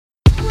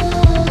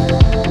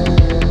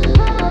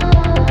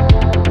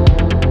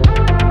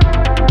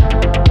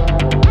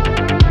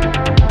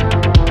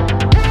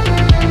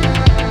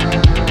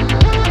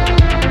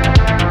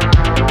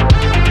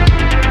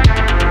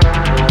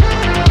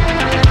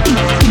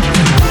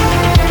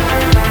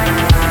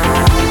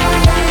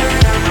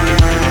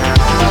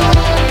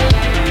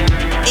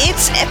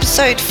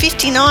episode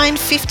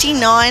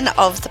 59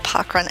 of the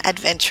Parkrun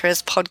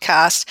Adventurers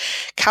podcast,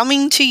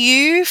 coming to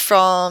you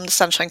from the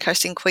Sunshine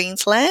Coast in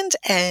Queensland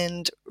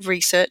and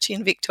research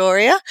in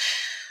Victoria.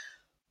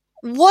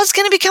 Was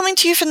going to be coming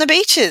to you from the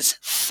beaches.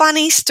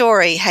 Funny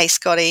story, hey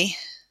Scotty.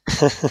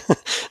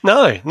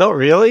 No, not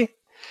really.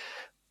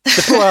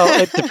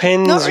 Well, it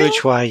depends really?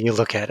 Which way you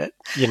look at it.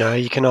 You know,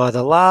 you can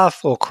either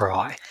laugh or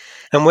cry.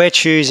 And we're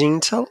choosing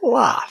to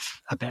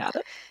laugh about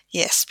it.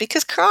 Yes,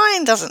 because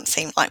crying doesn't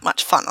seem like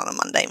much fun on a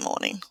Monday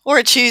morning or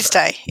a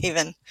Tuesday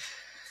even.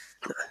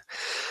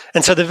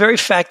 And so the very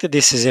fact that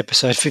this is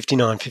episode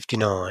 59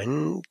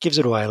 gives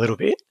it away a little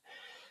bit.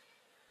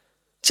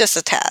 Just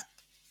a tad.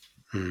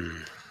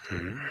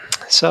 Mm-hmm.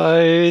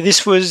 So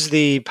this was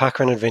the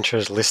Parkrun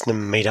Adventurers listener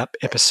meetup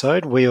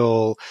episode. We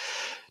all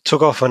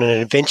took off on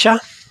an adventure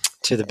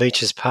to the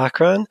beaches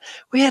parkrun.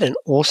 We had an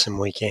awesome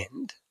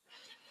weekend.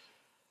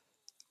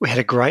 We had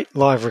a great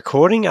live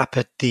recording up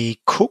at the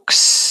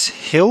Cooks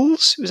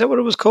Hills. Is that what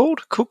it was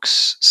called?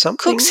 Cooks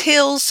something? Cooks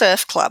Hill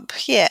Surf Club,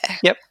 yeah.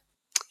 Yep.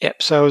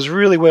 So it was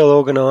really well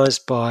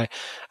organised by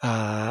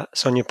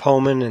Sonia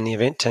Pullman and the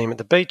event team at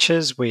the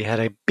beaches. We had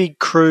a big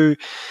crew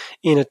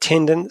in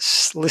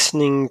attendance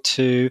listening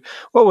to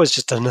what was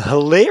just an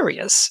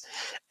hilarious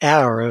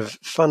hour of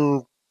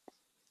fun-filled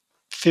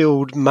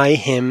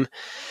mayhem.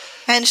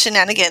 And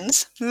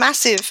shenanigans.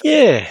 Massive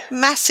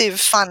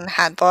fun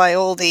had by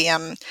all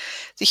the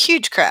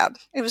huge crowd.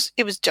 It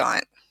was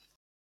giant.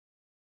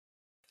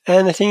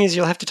 And the thing is,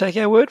 you'll have to take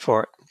our word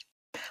for it.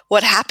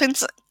 What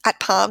happens at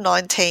Palm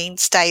 19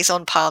 stays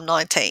on Palm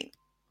 19,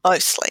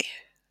 mostly.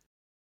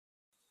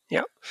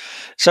 Yeah.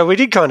 So we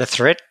did kind of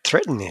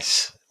threaten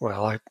this.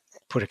 Well, I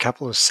put a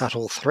couple of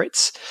subtle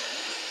threats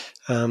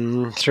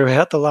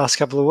throughout the last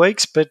couple of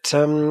weeks, but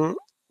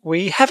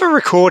we have a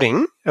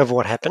recording of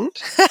what happened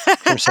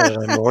from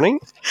Saturday morning.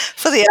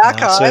 For the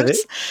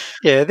archives.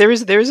 There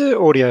is an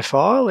audio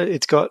file.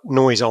 It's got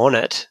noise on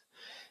it.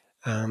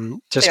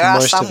 Just there are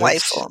most some of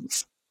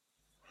waveforms.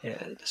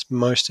 Yeah, just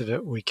most of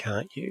it we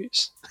can't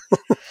use.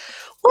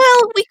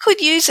 Well, we could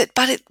use it,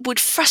 but it would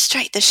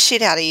frustrate the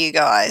shit out of you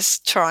guys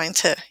trying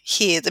to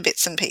hear the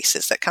bits and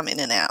pieces that come in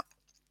and out.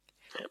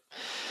 Yeah.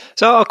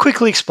 So I'll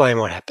quickly explain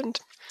what happened.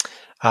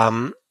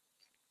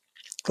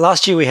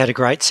 Last year we had a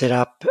great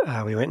setup.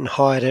 We went and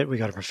hired it. We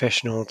got a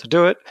professional to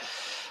do it.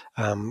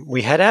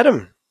 We had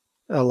Adam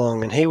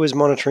along and he was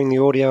monitoring the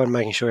audio and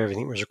making sure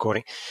everything was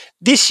recording.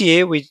 This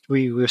year we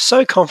were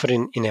so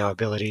confident in our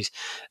abilities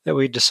that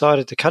we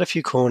decided to cut a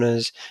few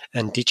corners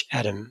and ditch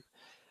Adam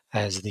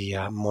as the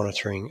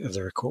monitoring of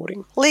the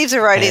recording. Leave the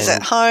roadies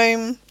at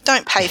home.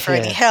 Don't pay for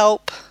any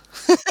help.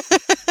 It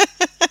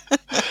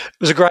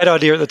was a great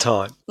idea at the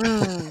time.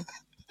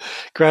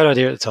 Great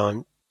idea at the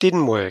time.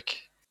 Didn't work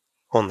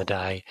on the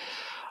day.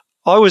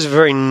 I was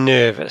very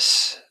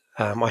nervous.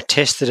 I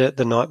tested it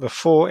the night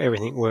before.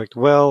 Everything worked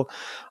well.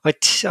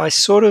 I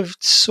sort of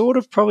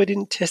probably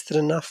didn't test it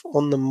enough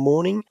on the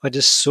morning. I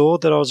just saw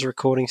that I was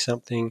recording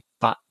something,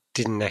 but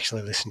didn't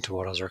actually listen to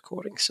what I was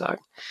recording. So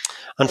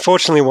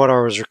unfortunately what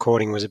I was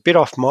recording was a bit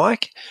off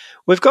mic.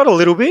 We've got a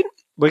little bit.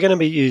 We're going to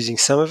be using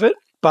some of it,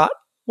 but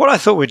what I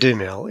thought we'd do,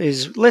 Mel,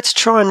 is let's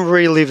try and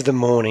relive the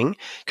morning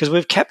because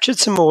we've captured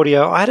some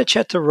audio. I had a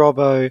chat to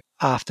Robbo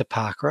after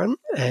parkrun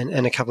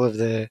and a couple of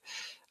the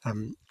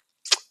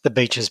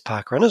beaches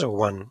parkrunners, or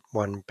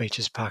one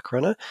beaches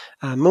parkrunner.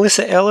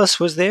 Melissa Ellis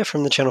was there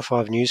from the Channel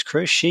 5 news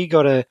crew. She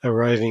got a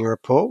roving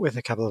report with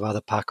a couple of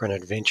other parkrun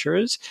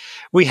adventurers.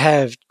 We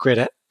have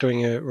Grette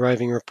doing a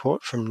roving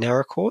report from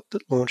Naracoorte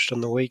that launched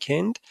on the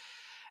weekend.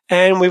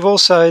 And we've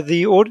also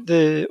the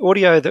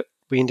audio that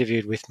we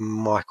interviewed with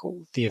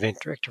Michael, the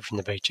event director from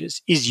the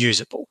beaches, is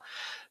usable.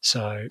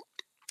 So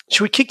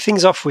should we kick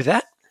things off with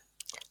that?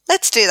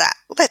 Let's do that.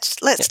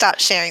 Let's start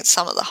sharing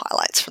some of the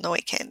highlights from the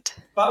weekend.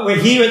 But we're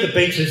here at the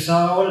beaches, so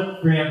I want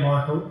to bring up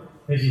Michael,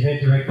 who's the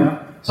event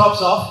director. Tops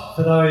off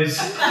for those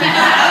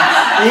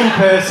in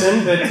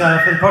person, but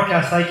for the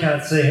podcast they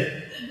can't see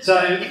it. So,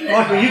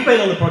 Michael, you've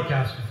been on the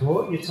podcast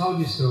before. You told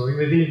your story.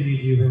 We've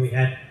interviewed you when we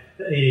had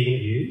the ED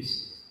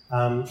interviews.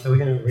 So we're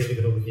going to relive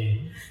it all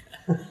again.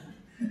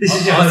 This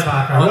is your home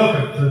parker.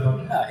 Welcome to the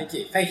podcast.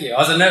 Oh, thank you. I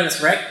was a nervous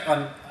wreck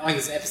I think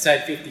it's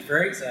episode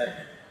 53, so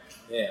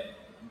yeah.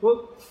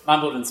 Well,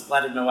 mumbled and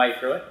splattered my way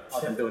through it. I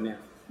can do it now.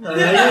 No,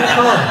 you're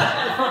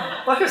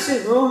fine. Like I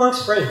said, we're all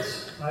amongst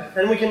friends, right?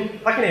 And I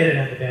can edit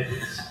out the bad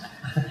bits.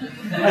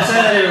 I say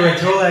that every week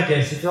to all our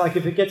guests. It's like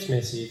if it gets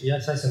messy, if you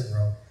say something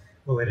wrong,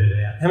 we'll edit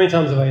it out. How many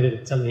times have I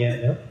edited something out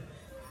now?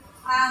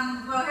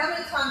 Well, how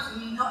many times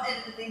have you not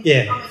edited things?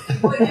 Yeah.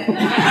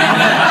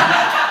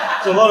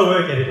 It's a lot of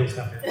work editing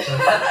stuff out.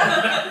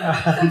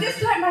 So just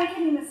don't make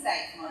any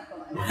mistakes,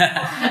 Michael.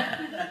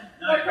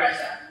 No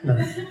pressure.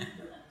 No.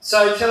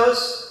 So tell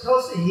us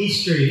the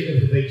history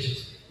of the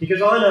beaches,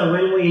 because I know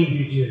when we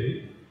interviewed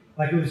you,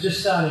 like it was just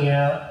starting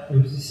out,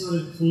 it was this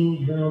sort of thing,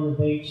 you went on the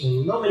beach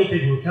and not many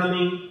people were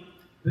coming,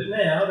 but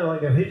now there were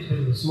heaps of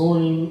people this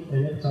morning,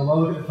 and every time I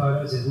look at the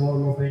photos there's more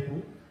and more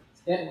people.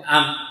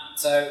 Yeah,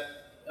 so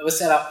it was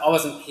set up, I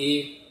wasn't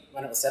here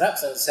when it was set up.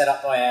 So it was set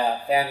up by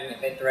our founding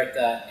event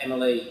director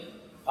Emily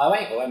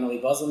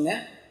Boslin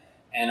now,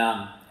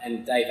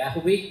 and Dave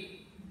Appleby.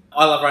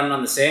 I love running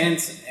on the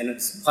sands, and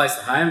it's close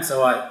to home,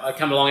 so I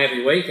come along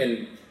every week,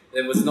 and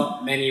there was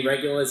not many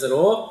regulars at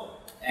all.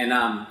 And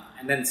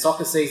then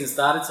soccer season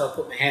started, so I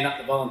put my hand up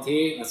to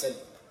volunteer, and I said,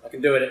 I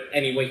can do it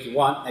any week you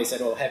want. They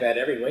said, well, how about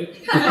every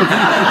week?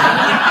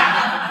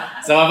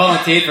 So I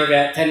volunteered for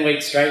about 10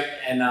 weeks straight,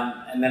 and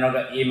then I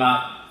got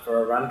earmarked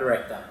for a run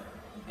director.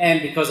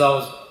 And because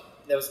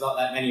there was not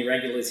that many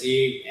regulars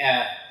here,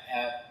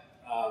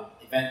 our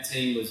event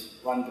team was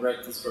run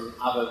directors from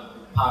other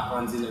park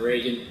runs in the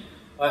region.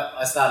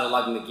 I started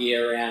lugging the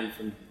gear around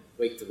from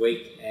week to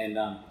week, and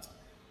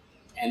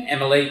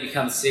Emily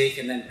becomes sick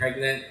and then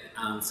pregnant,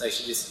 so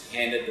she just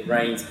handed the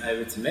reins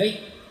over to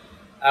me.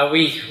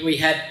 We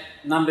had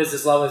numbers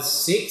as low as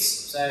 6,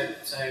 so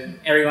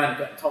everyone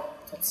got top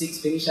 6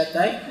 finish that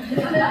day,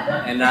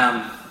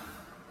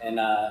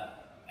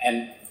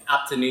 and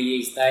up to New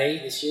Year's Day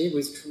this year,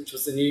 which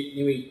was the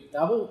Newey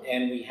double,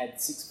 and we had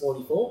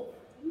 6:44.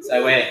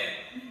 So we're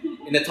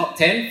in the top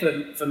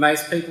 10 for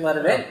most people at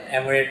event,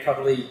 and we're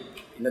probably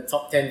in the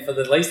top 10 for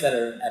the least at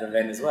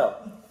event as well.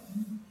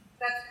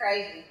 That's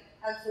crazy.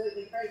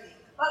 Absolutely crazy.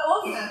 But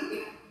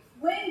awesome.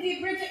 When did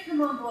Bridget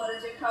come on board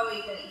as your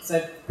co-ED?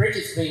 So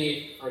Bridget's been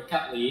here for a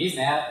couple of years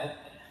now.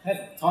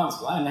 Time's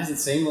flown. It hasn't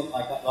seemed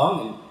like that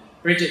long. And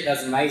Bridget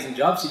does an amazing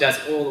job. She does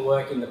all the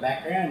work in the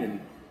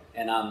background,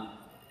 and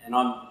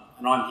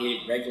I'm here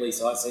regularly,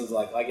 so it seems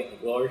like I get the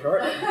glory for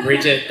it.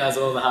 Bridget does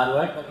all the hard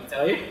work, let me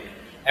tell you.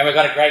 And we've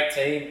got a great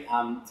team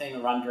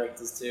of run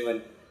directors too,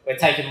 and we're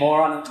taking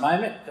more on at the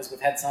moment because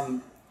we've had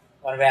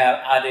one of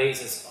our RDs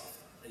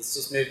has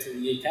just moved to the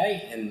UK,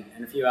 and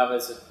a few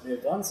others have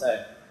moved on,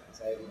 so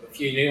a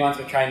few new ones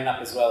we're training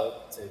up as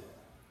well too.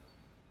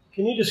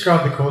 Can you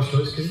describe the course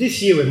to us? Because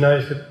this year we've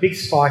noticed a big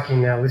spike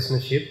in our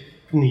listenership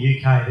from the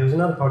UK. There was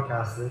another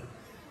podcast that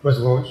was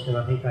launched, and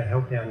I think they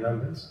helped our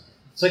numbers.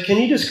 So can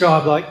you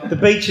describe, like, the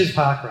beaches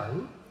park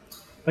run?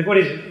 Like, what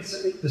is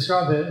it?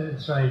 Describe the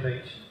Australian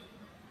beach.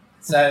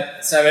 So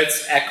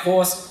it's our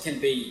course can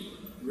be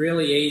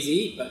really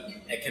easy, but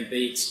it can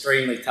be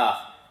extremely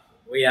tough.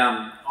 We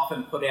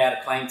often put out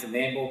a claim to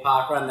Nambour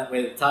Park Run that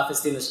we're the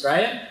toughest in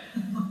Australia,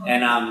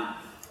 and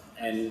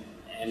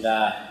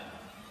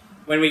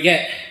when we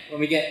get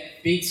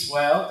big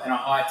swell and a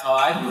high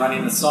tide, and run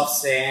in the soft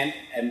sand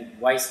and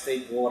waist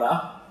deep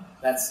water.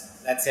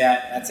 That's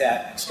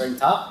our extreme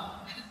tough.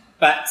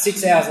 But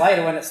 6 hours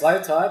later, when it's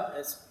low tide,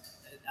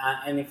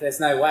 and if there's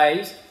no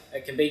waves,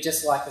 it can be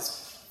just like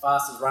as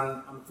fast as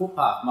running on the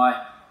footpath.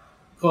 My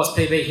course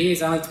PB here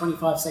is only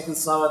 25 seconds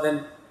slower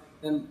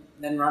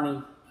than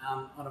running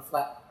on a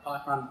flat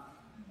park run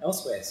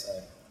elsewhere. So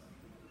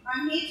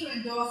I'm here to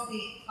endorse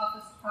the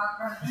toughest park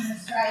run in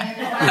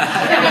Australia.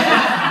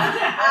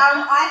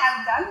 I have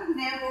done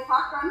Nambour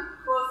Park Run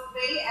course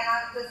B, and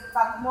I've just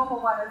done the normal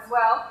one as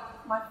well.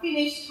 My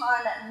finish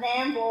time at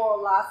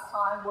Nambour last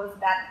time was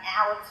about an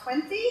hour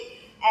 20,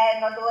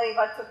 and I believe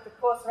I took the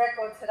course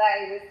record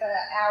today with an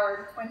hour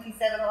and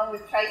 27, along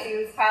with Tracy, who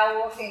was power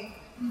walking.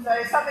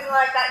 So something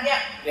like that,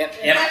 Yep,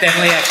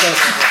 definitely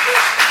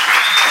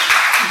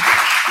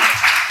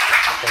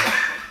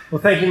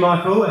Well, thank you,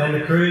 Michael, and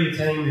the crew, your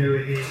team who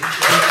are here.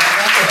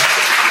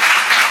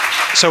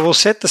 So we'll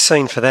set the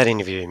scene for that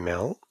interview,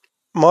 Mel.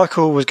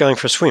 Michael was going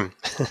for a swim.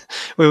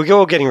 We were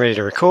all getting ready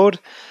to record.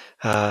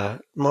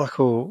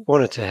 Michael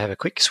wanted to have a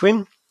quick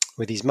swim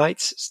with his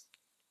mates,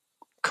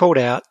 called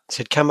out,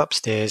 said, come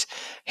upstairs,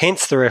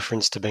 hence the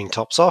reference to being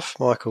tops off.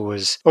 Michael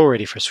was all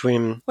ready for a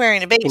swim.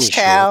 Wearing a beach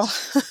towel.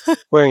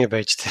 Wearing a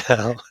beach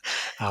towel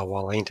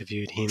while I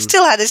interviewed him.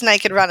 Still had his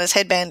Naked Runner's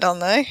headband on,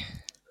 though.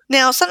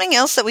 Now, something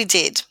else that we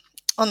did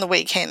on the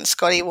weekend,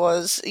 Scotty,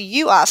 was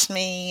you asked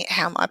me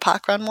how my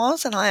parkrun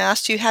was, and I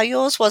asked you how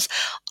yours was.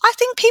 I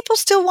think people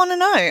still want to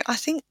know. I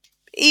think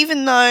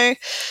even though,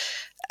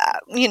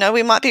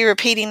 we might be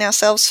repeating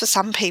ourselves for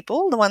some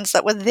people, the ones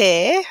that were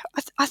there,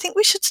 I think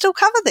we should still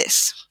cover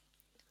this.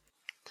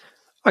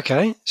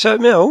 Okay. So,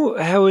 Mel,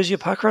 how was your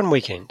parkrun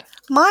weekend?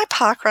 My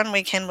parkrun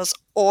weekend was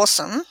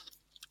awesome.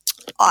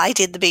 I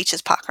did the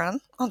beaches parkrun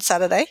on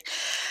Saturday.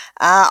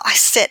 I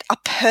set a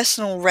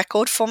personal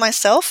record for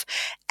myself,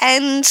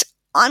 and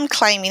I'm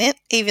claiming it,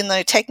 even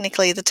though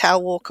technically the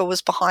tail walker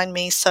was behind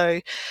me,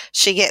 so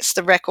she gets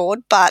the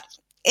record. But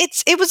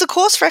it was a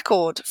course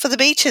record for the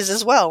beaches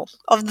as well,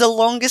 of the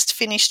longest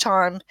finish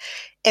time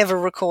ever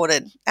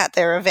recorded at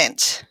their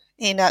event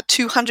in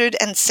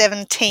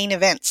 217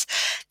 events.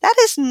 That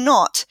is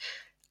not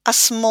a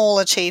small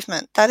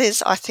achievement. That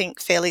is, I think,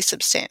 fairly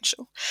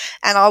substantial.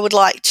 And I would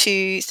like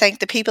to thank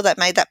the people that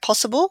made that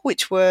possible,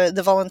 which were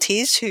the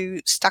volunteers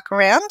who stuck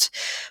around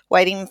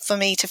waiting for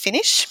me to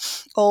finish,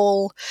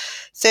 all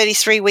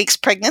 33 weeks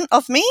pregnant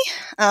of me.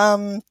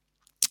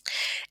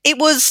 It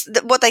was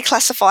what they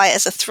classify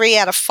as a 3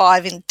 out of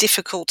 5 in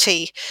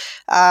difficulty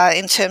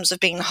in terms of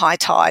being high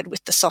tide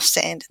with the soft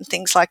sand and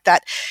things like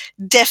that.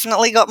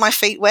 Definitely got my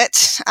feet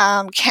wet.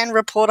 Can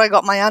report I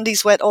got my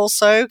undies wet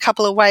also. A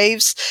couple of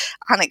waves,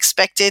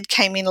 unexpected,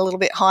 came in a little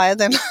bit higher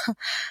than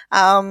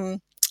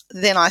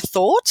I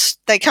thought.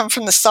 They come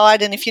from the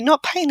side, and if you're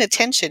not paying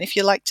attention, if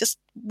you're like just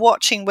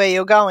watching where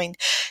you're going,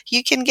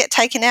 you can get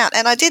taken out.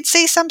 And I did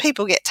see some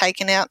people get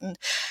taken out, and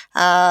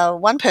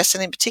one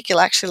person in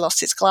particular actually lost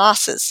his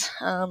glasses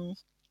when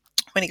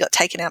he got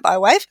taken out by a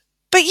wave.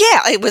 But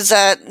yeah, it was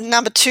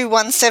number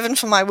 217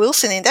 for my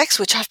Wilson index,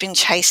 which I've been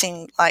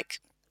chasing like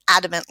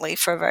adamantly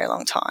for a very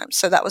long time.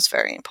 So that was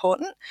very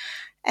important.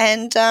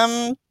 And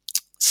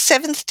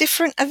 7th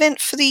different event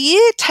for the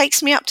year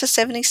takes me up to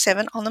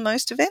 77 on the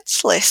most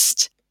events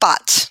list.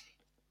 But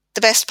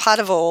the best part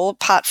of all,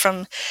 apart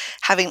from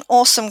having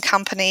awesome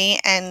company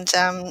and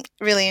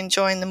really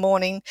enjoying the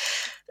morning,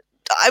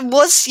 I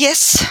was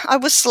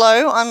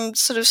slow. I'm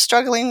sort of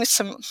struggling with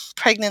some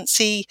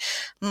pregnancy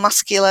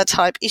muscular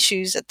type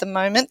issues at the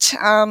moment.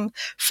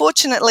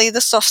 Fortunately,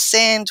 the soft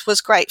sand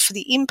was great for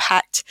the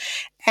impact,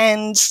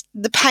 and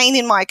the pain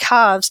in my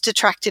calves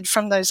detracted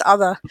from those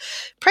other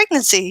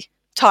pregnancy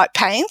type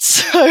pains.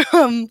 So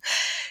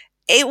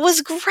it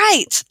was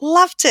great.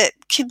 Loved it.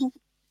 Can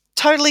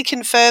totally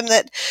confirm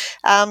that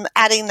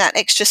adding that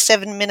extra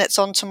 7 minutes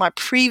onto my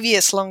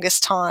previous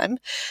longest time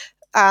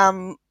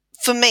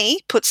for me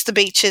puts the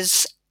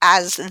beaches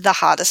as the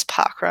hardest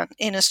parkrun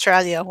in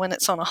Australia when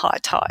it's on a high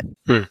tide.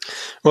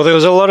 Well, there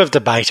was a lot of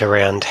debate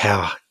around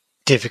how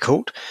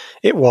difficult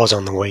it was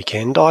on the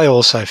weekend. I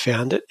also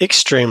found it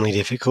extremely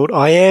difficult.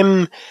 I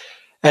am,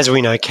 as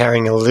we know,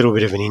 carrying a little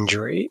bit of an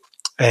injury,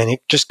 and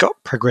it just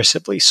got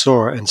progressively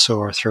sorer and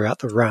sorer throughout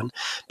the run.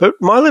 But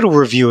my little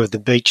review of the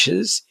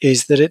beaches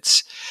is that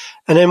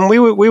and then we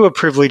were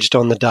privileged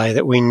on the day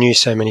that we knew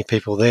so many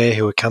people there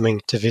who were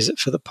coming to visit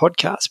for the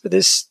podcast. But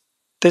there's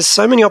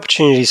so many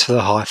opportunities for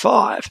the high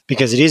five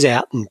because it is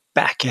out and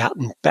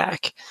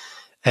back,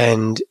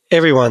 and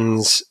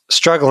everyone's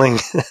struggling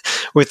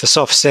with the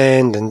soft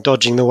sand and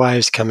dodging the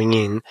waves coming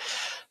in.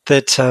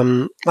 That,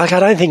 I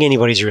don't think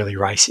anybody's really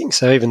racing.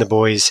 So even the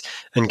boys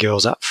and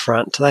girls up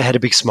front, they had a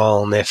big smile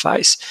on their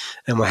face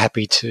and were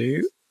happy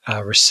to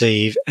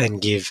receive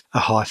and give a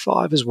high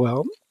five as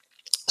well.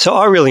 So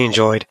I really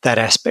enjoyed that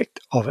aspect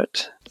of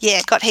it.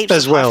 Yeah, got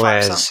heaps of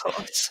high fives on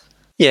course.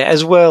 Yeah,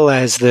 as well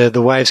as the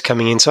waves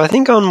coming in. So I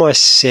think on my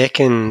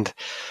second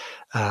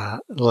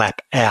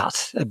lap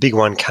out, a big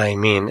one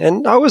came in,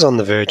 and I was on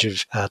the verge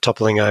of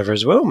toppling over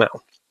as well,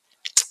 Mel.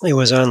 It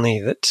was only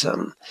that...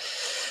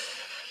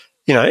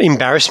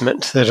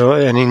 embarrassment that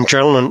an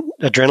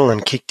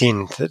adrenaline kicked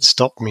in that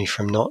stopped me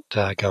from not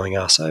going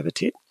arse over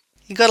tit.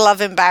 You got to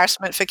love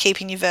embarrassment for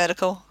keeping you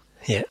vertical.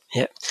 Yeah.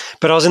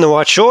 But I was in the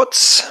white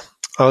shorts.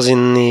 I was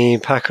in the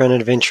Parkrun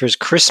Adventurers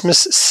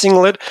Christmas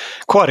singlet.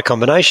 Quite a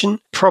combination.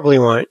 Probably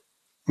won't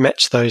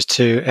match those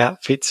two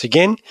outfits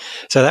again.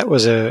 So that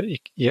was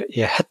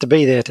you had to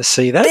be there to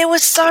see that. There were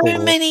so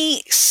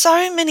many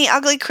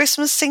ugly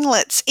Christmas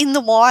singlets in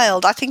the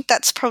wild. I think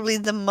that's probably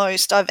the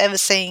most I've ever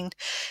seen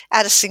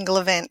at a single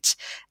event,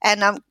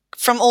 and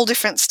from all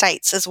different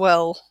states as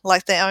well.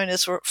 Like the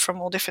owners were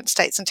from all different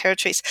states and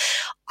territories.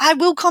 I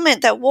will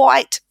comment that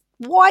white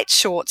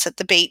shorts at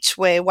the beach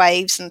where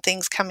waves and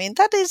things come in,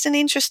 that is an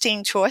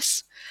interesting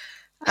choice.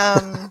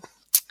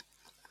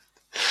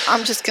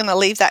 I'm just going to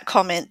leave that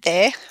comment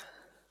there.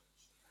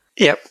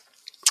 Yep.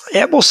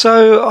 Yeah, well,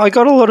 so I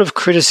got a lot of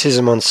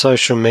criticism on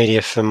social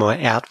media for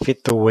my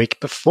outfit the week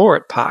before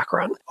at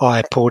Parkrun.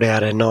 I pulled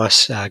out a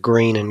nice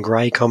green and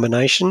grey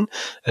combination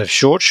of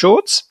short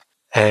shorts,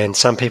 and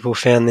some people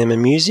found them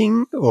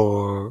amusing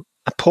or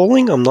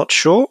appalling, I'm not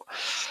sure.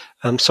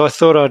 So I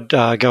thought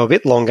I'd go a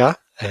bit longer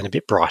and a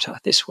bit brighter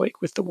this week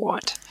with the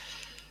white.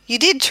 You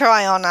did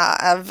try on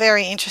a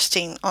very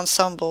interesting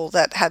ensemble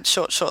that had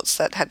short shorts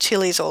that had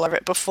chilies all over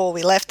it before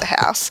we left the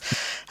house.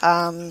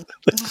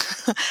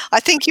 I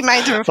think you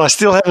made the... I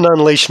still haven't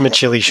unleashed my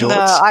chili shorts.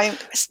 No,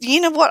 you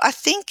know what? I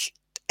think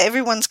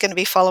everyone's going to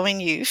be following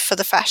you for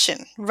the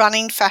fashion,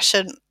 running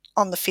fashion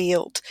on the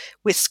field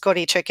with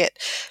Scotty Trickett,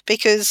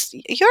 because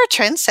you're a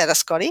trendsetter,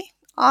 Scotty.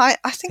 I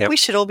think we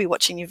should all be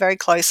watching you very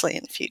closely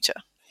in the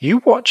future.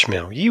 You watch,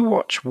 Mel. You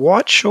watch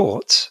white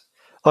shorts.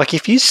 Like,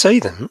 if you see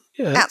them...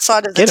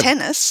 outside of the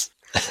tennis.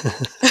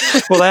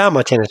 Well, they are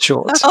my tennis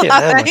shorts. Yeah,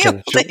 they are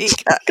my tennis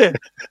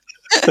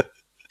shorts.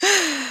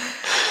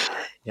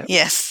 Yep.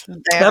 Yes.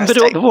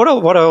 But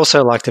what I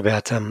also liked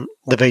about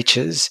the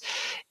beaches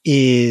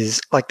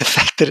is, like, the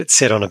fact that it's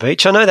set on a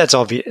beach. I know that's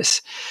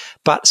obvious.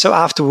 But so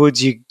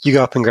afterwards you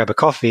go up and grab a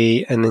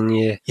coffee, and then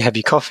you have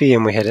your coffee,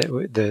 and we had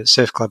the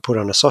surf club put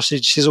on a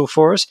sausage sizzle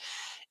for us.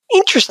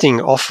 Interesting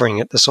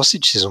offering at the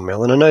sausage sizzle,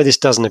 Mel, and I know this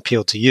doesn't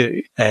appeal to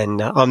you,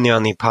 and I'm the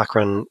only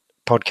Parkrun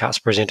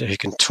podcast presenter who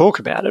can talk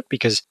about it,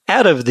 because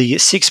out of the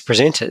 6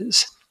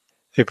 presenters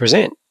who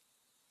present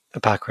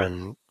a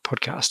Parkrun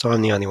podcast,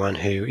 I'm the only one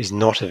who is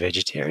not a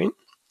vegetarian.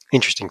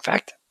 Interesting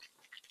fact.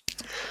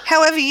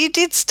 However, you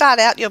did start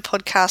out your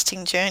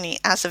podcasting journey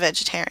as a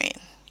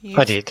vegetarian.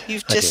 I did.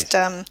 You've just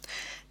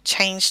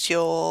changed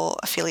your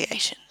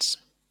affiliations.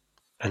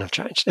 And I've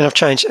changed.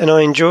 And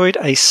I enjoyed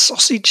a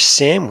sausage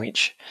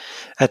sandwich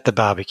at the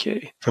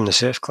barbecue from the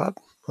surf club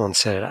on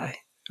Saturday,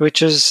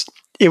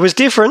 it was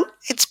different.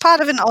 It's part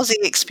of an Aussie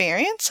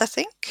experience, I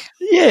think.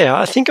 Yeah,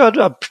 I think I'd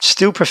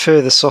still prefer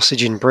the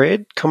sausage and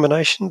bread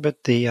combination,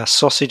 but the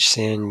sausage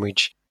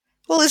sandwich.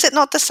 Well, is it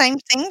not the same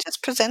thing,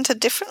 just presented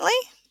differently?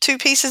 2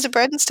 pieces of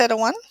bread instead of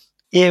 1?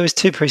 Yeah, it was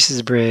 2 pieces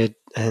of bread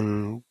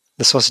and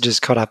the sausages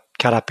cut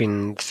up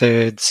in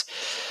thirds,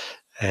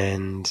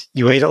 and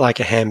you eat it like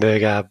a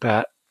hamburger,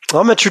 but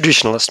I'm a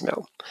traditionalist,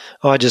 Mel.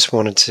 I just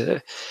wanted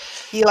to.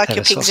 You like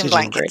your pigs in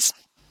blankets.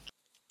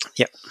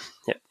 Yep.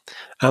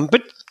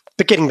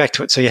 But getting back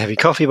to it, so you have your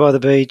coffee by the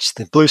beach,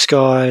 the blue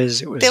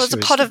skies. There was a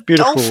pot of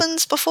beautiful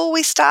dolphins before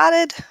we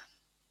started.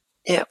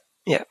 Yeah.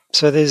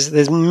 So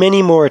there's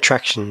many more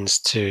attractions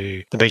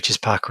to the beaches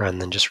parkrun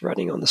than just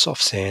running on the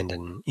soft sand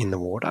and in the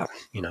water.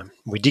 You know,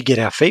 we did get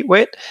our feet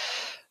wet,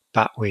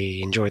 but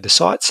we enjoyed the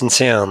sights and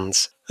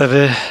sounds of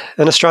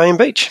an Australian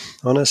beach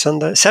on a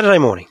Saturday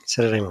morning.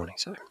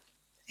 So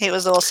it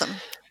was awesome.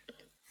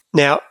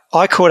 Now,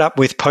 I caught up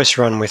with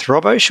post-run with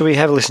Robbo. Should we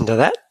have a listen to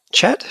that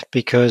chat?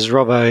 Because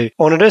Robbo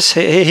honoured us.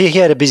 He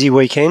had a busy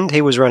weekend.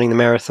 He was running the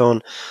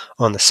marathon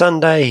on the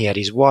Sunday. He had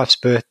his wife's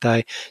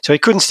birthday, so he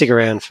couldn't stick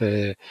around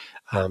for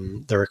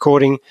the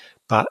recording.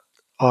 But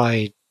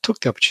I took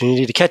the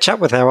opportunity to catch up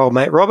with our old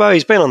mate Robbo.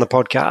 He's been on the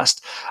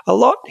podcast a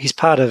lot. He's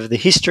part of the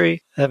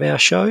history of our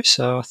show,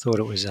 so I thought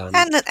it was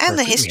and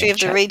the history of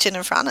the region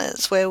of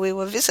runners where we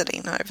were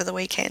visiting over the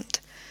weekend.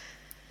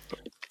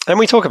 And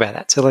we talk about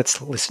that, so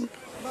let's listen.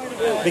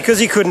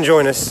 Because you couldn't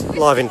join us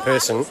live in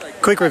person,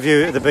 quick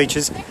review of the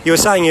beaches. You were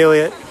saying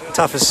earlier,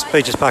 toughest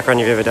beaches parkrun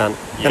you've ever done,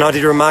 and I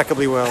did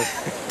remarkably well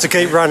to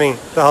keep running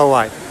the whole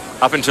way.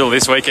 Up until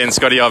this weekend,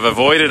 Scotty, I've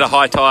avoided a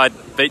high tide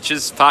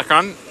beaches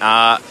parkrun,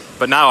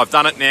 but no, I've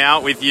done it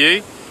now with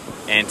you,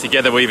 and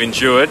together we've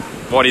endured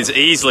what is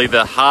easily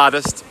the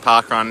hardest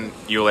parkrun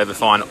you'll ever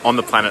find on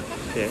the planet.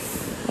 Yeah.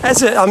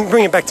 I'm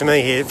bringing it back to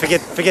me here.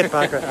 Forget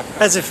parkrun.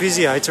 As a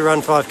physio, to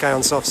run 5K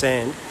on soft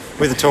sand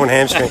with a torn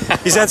hamstring,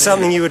 is that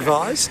something you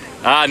advise?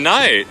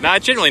 No,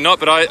 generally not.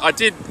 But I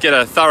did get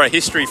a thorough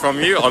history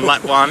from you on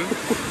lap 1,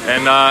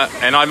 and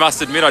I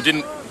must admit I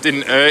didn't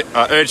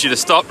urge you to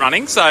stop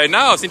running. So no,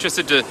 I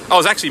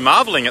was actually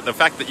marvelling at the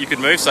fact that you could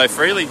move so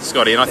freely,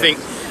 Scotty. And I think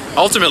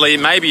ultimately,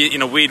 maybe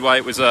in a weird way,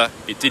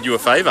 it did you a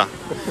favour.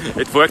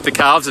 It worked the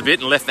calves a bit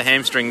and left the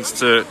hamstrings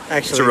to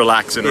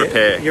relax and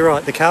repair. You're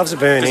right. The calves are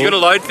burning. You've got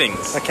to load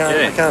things. I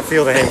can't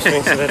feel the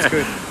hamstrings, so that's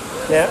good.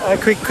 Now, a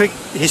quick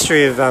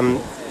history of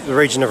the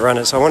region of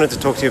runners. I wanted to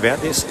talk to you about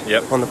this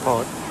on the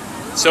pod.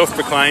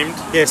 Self-proclaimed.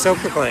 Yeah,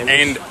 self-proclaimed.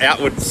 And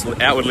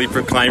outwardly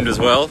proclaimed as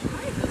well.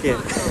 Yeah,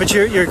 but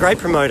you're a great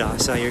promoter.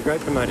 So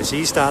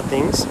you start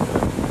things.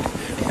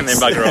 And then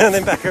bugger off. And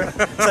then bugger off.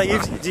 So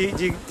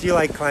do you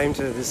lay claim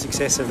to the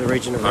success of the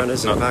region of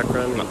runners and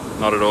parkrun?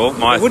 Not at all.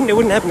 It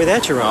wouldn't happen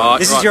without you, right?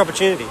 This is your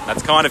opportunity.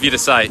 That's kind of you to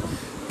say.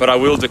 But I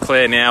will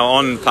declare now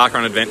on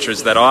Parkrun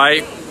Adventures that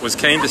I was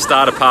keen to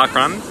start a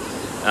parkrun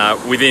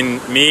within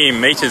mere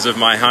metres of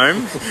my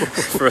home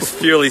for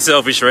purely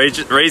selfish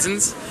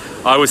reasons.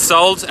 I was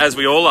sold, as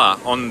we all are,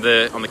 on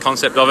the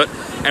concept of it,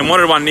 and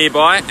wanted one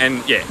nearby,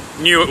 and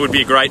knew it would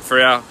be great for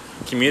our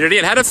community,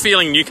 and had a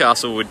feeling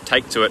Newcastle would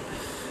take to it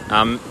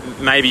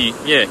maybe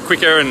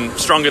quicker and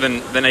stronger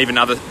than even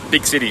other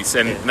big cities,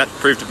 and that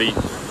proved to be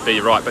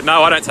right. But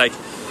no, I don't take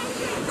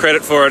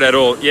credit for it at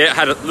all. I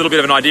had a little bit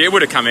of an idea. It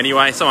would have come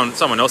anyway.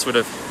 Someone else would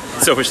have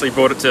selfishly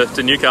brought it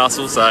to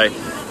Newcastle. So,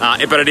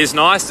 but it is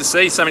nice to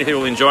see so many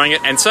people enjoying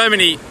it, and so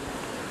many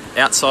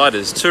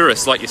outsiders,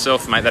 tourists like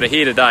yourself, mate, that are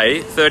here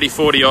today. 30,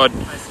 40 odd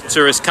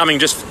tourists coming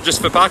just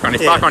for parkrun.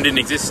 If parkrun didn't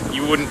exist,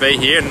 you wouldn't be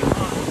here, and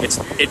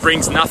it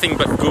brings nothing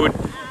but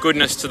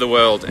goodness to the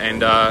world.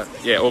 And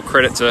all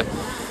credit to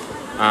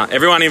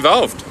everyone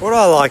involved. What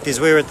I liked is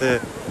we were at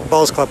the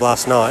Bowls Club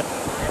last night,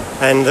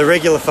 and the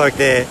regular folk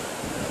there,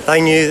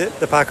 they knew that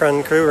the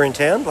parkrun crew were in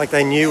town. Like,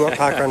 they knew what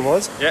parkrun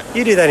was. Yeah.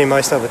 You do that in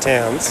most other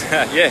towns.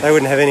 Yeah. They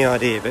wouldn't have any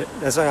idea, but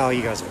they say, "Oh,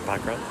 you guys are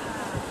parkrun."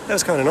 That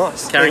was kind of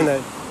nice.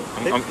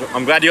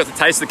 I'm glad you got the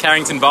taste of the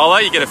Carrington Bowler.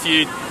 You get a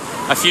few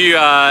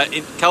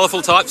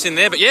colourful types in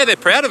there, but they're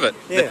proud of it.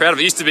 Yeah. They're proud of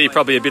it. It used to be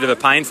probably a bit of a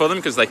pain for them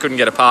because they couldn't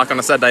get a park on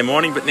a Saturday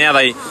morning, but now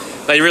they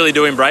really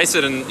do embrace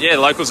it, and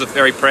locals are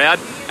very proud.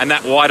 And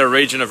that wider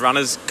region of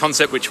runners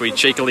concept, which we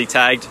cheekily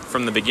tagged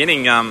from the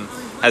beginning,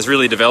 has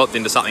really developed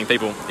into something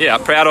people are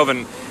proud of,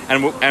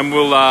 and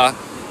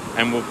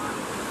will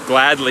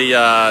gladly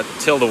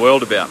tell the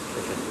world about.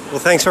 Well,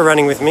 thanks for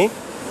running with me,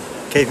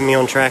 keeping me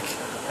on track.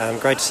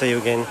 Great to see you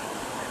again.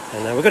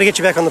 And we've got to get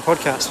you back on the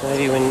podcast,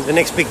 maybe when the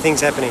next big thing's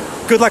happening.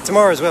 Good luck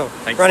tomorrow as well.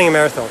 Thanks. Running a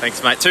marathon.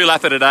 Thanks, mate. 2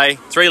 lapper today,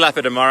 3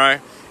 lapper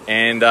tomorrow.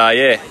 And,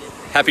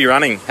 happy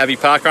running. Happy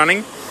park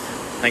running.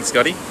 Thanks,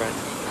 Scotty. Great.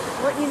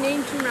 What you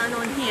need to run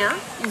on here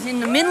is in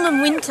the middle of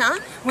winter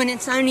when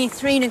it's only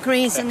 3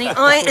 degrees and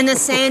the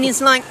sand is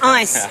like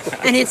ice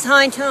and it's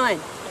high tide.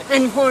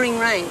 and pouring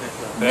rain.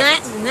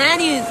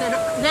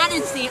 That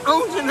is the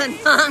ultimate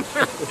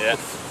parkrun. Yeah.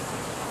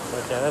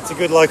 Okay, that's a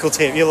good local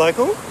tip. You're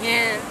local?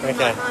 Yeah. Okay.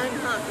 My home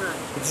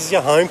parkrun. This is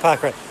your home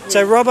parkrun.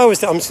 So Robbo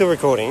was... I'm still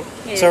recording.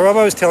 Yeah. So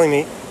Robbo was telling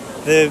me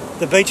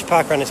the beach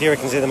parkrunners he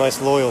reckons they're the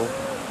most loyal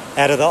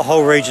out of the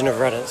whole region of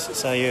runners.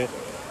 So you're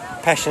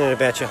passionate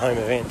about your home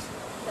event.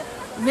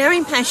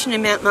 Very passionate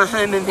about my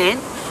home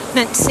event,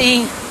 but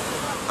see,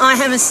 I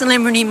have a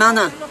celebrity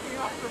mother,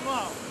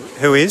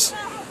 Who is?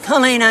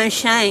 Colleen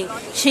O'Shea.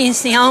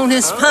 She's the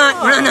oldest park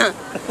runner.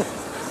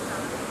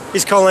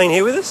 Is Colleen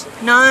here with us?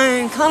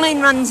 No,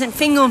 Colleen runs at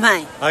Fingal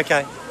Bay.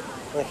 Okay.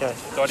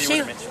 Scotty She- would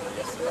have mentioned it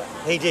yesterday.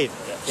 He did.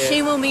 Yeah.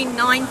 She will be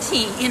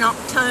 90 in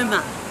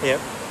October, Yep.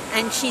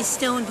 and she's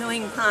still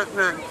doing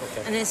parkrun.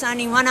 And there's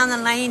only one other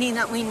lady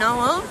that we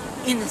know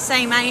of in the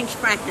same age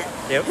bracket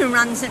Yep. who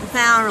runs at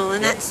Bowral,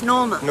 and that's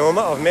Norma.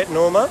 Norma, I've met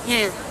Norma.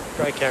 Yeah.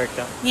 Great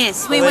character.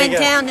 Yes, Well, we there went you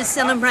go. down to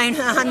celebrate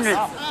her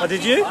 100th. Oh,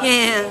 did you?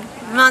 Yeah,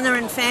 mother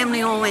and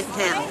family all went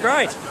down.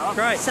 Great.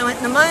 So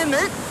at the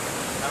moment,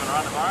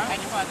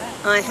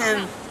 I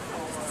have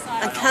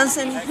a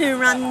cousin who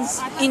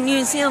runs in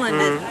New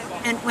Zealand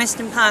at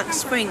Western Park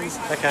Springs.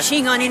 Okay.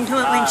 She got into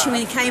it when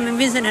she came and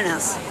visited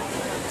us.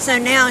 So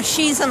now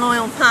she's a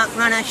loyal park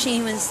runner.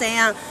 She was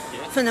there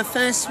for the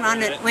first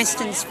run at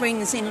Western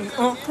Springs in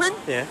Auckland,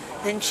 Yeah.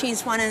 and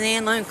she's one of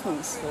their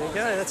locals. There you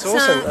go. That's So,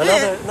 awesome.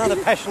 yeah. Another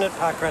passionate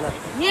park runner.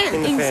 Yeah,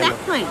 in the family.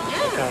 exactly.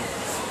 Yeah. Okay.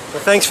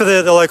 Well, thanks for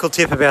the local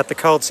tip about the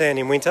cold sand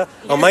in winter.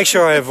 I'll make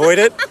sure I avoid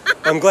it.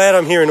 I'm glad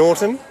I'm here in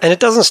autumn. And it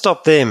doesn't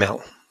stop there,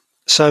 Mel.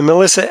 So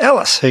Melissa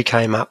Ellis, who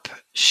came up,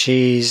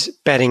 she's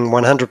batting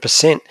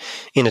 100%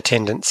 in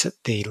attendance at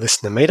the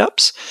listener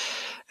meetups,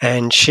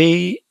 and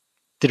she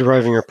did a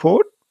roving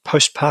report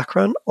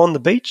post-parkrun on the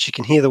beach. You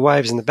can hear the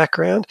waves in the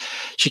background.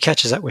 She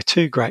catches up with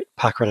two great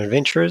parkrun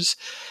adventurers.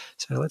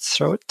 So let's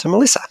throw it to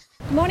Melissa.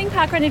 Good morning,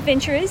 parkrun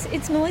adventurers.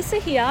 It's Melissa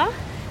here,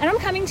 and I'm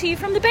coming to you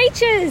from the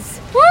beaches.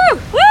 Woo!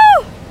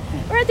 Woo!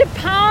 We're at the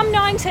Palm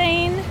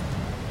 19,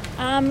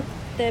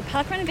 the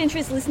Parkrun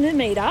Adventurers Listener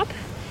Meetup,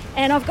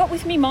 and I've got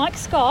with me Mike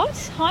Scott.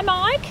 Hi,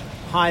 Mike.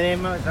 Hi there,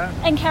 Melissa.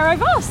 And Caro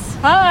Voss.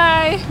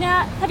 Hi,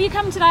 Now, have you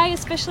come today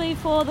especially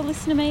for the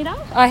Listener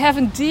Meetup? I have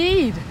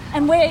indeed.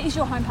 And where is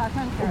your home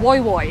parkrun, Caro?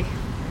 Woi woi.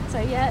 So,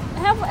 yeah.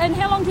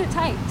 How long did it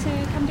take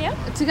to come down?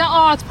 To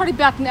go, it's probably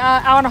about an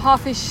hour and a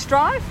half-ish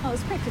drive. Oh, it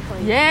was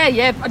practically.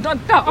 Yeah. On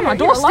my You're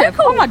doorstep.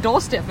 local. On my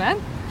doorstep, man.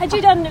 Had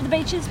you done the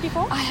beaches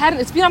before? I hadn't.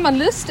 It's been on my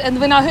list, and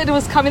when I heard it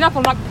was coming up,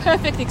 I'm like,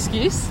 perfect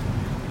excuse.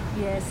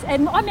 Yes.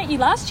 And I met you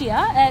last year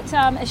at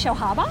Shell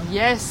Harbour.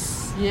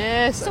 Yes.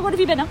 So what have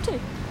you been up to?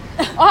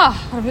 What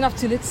have I been up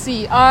to? Let's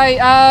see.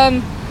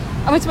 I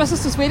went to my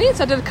sister's wedding,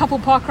 so I did a couple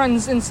park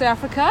runs in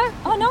South Africa.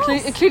 Oh,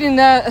 nice. Including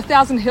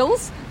 1,000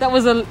 Hills. That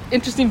was an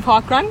interesting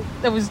park run.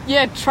 That was,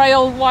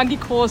 trail, windy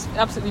course,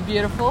 absolutely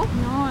beautiful.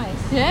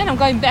 Nice. Yeah, and I'm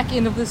going back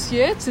end of this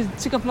year to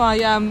tick off my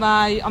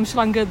my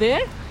Umhlanga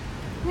there.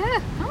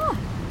 Yeah. Oh.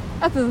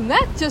 Other than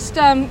that, just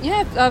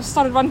I've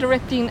started run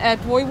directing at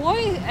Woi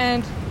Woi,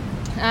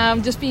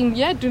 and just been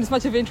doing as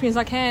much adventuring as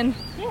I can.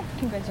 Yeah,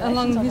 congratulations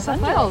Along on New the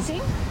South run Wales.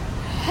 directing.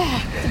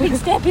 It's a big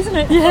step, isn't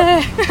it?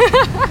 Yeah.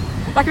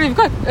 Like we've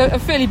got a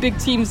fairly big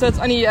team, so it's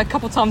only a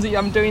couple times a year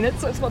I'm doing it,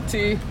 so it's not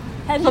too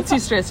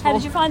stressful. How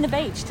did you find the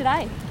beach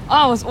today?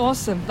 Oh, it was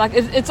awesome. Like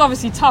it's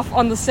obviously tough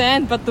on the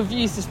sand, but the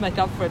views just make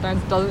up for it,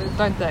 don't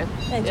they?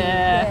 They do,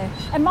 yeah.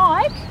 And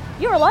Mike,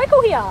 you're a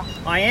local here.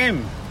 I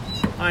am.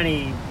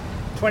 Only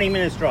 20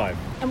 minutes drive.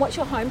 And what's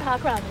your home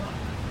park run?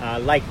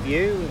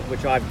 Lakeview,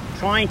 which I'm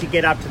trying to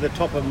get up to the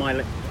top of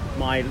my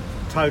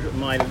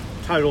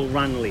total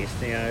run list.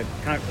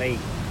 Currently,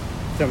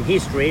 some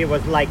history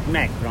was Lake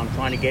Mac, but I'm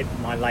trying to get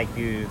my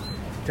Lakeview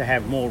to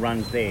have more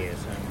runs there.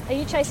 So. Are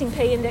you chasing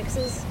P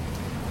indexes?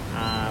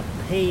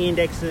 P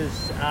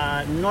indexes,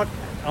 not.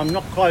 I'm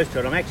not close to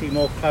it. I'm actually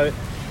more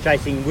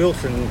chasing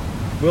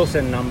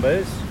Wilson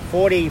numbers.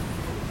 40,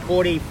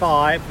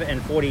 45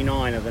 and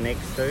 49 are the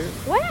next two.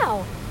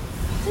 Wow.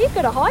 So you've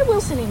got a high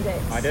Wilson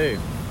index. I do.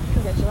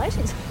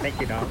 Congratulations. Thank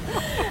you, darling.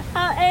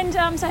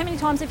 So how many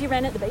times have you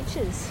ran at the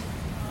beaches?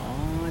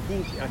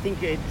 I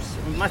think it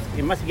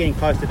must be getting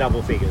close to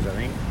double figures. I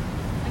think.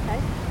 Okay.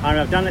 And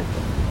I've done it.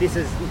 This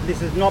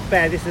is not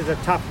bad. This is a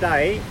tough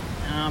day.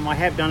 I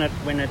have done it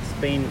when it's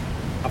been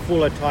a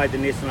fuller tide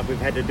than this, and we've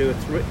had to do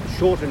a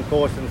shortened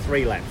course and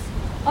 3 laps.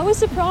 I was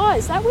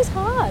surprised. That was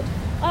hard.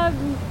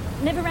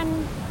 I've never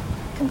run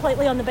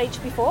completely on the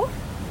beach before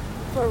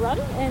for a run,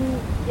 and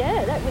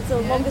that was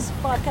the longest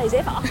 5Ks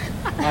ever.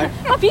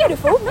 Not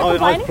beautiful. Not I was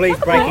complaining. pleased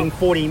not complaining. breaking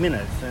 40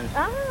 minutes.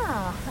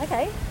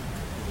 Okay.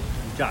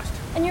 Just.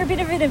 And you're a bit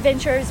of an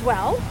adventurer as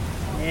well.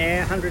 Yeah,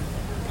 100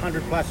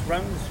 plus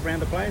runs around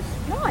the place.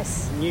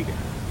 Nice. New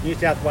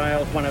South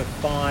Wales, one of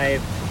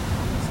 5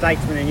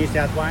 statesmen in New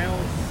South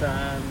Wales.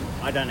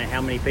 I don't know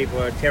how many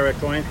people are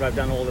Territorians, but I've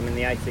done all of them in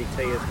the ACT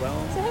as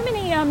well. So how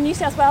many New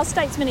South Wales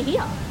statesmen are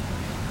here?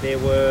 There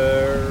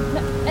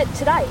were...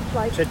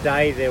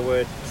 Today there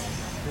were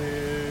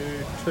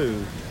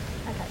two.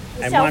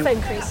 Okay. Yourself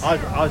and Chris. I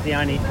was the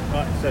only...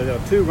 So there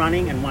were 2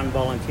 running and 1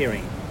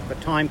 volunteering. the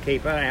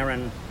timekeeper,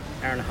 Aaron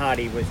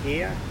Hardy, was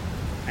here,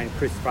 and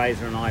Chris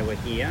Fraser and I were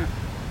here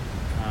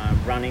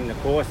running the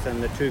course,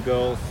 and the two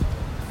girls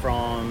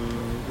from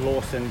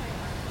Lawson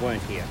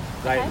weren't here.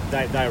 They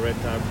were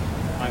at,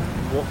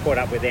 I caught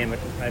up with them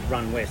at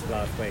Run West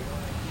last week.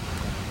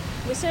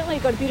 We certainly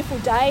got a beautiful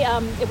day.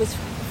 It was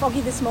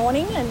foggy this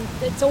morning and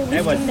it's all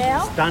lifting now. It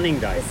was a stunning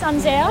day. The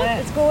sun's out,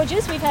 It's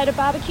gorgeous. We've had a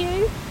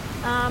barbecue.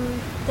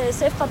 The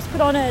surf club's put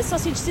on a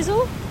sausage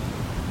sizzle,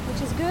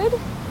 which is good.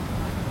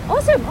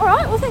 Awesome. All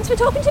right, well, thanks for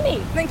talking to me.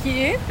 Thank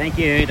you. Thank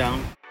you,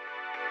 Dom.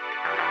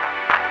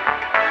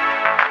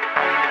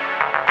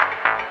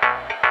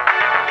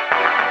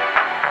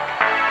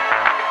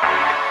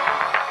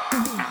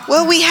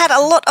 Well, we had a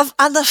lot of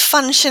other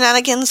fun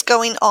shenanigans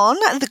going on.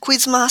 The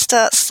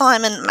quizmaster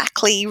Simon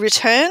Mackley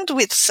returned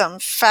with some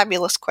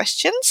fabulous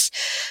questions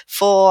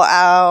for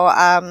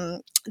our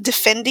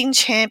defending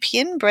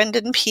champion,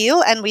 Brendan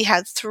Peel, and we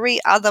had 3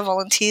 other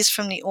volunteers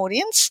from the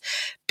audience,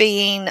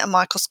 being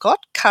Michael Scott,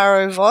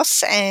 Caro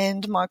Voss,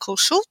 and Michael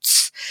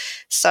Schultz.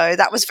 So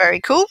that was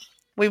very cool.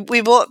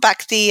 We brought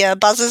back the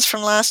buzzers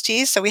from last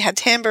year, so we had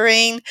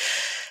tambourine,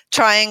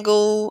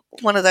 triangle,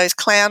 one of those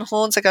clown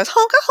horns that goes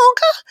honka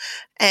honka,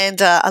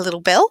 and a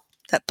little bell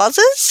that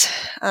buzzes.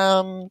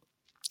 And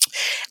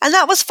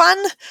that was fun.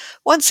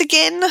 Once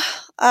again,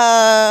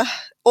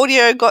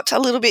 audio got a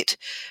little bit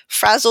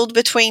frazzled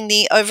between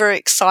the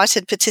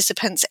overexcited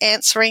participants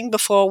answering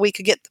before we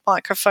could get the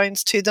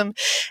microphones to them.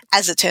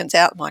 As it turns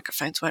out,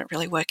 microphones weren't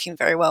really working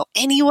very well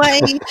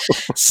anyway,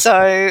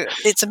 so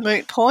it's a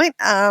moot point.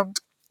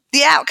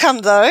 The outcome,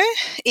 though,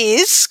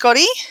 is,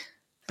 Scotty?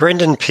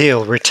 Brendan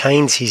Peel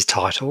retains his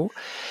title,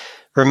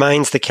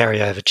 remains the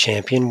carryover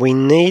champion. We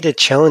need a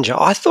challenger.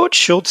 I thought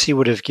Schultz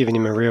would have given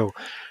him a real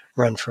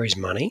run for his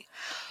money.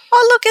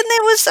 Oh, look, and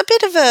there was a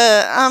bit of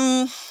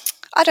a,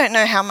 I don't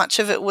know how much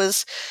of it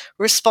was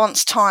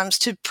response times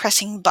to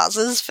pressing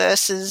buzzers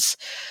versus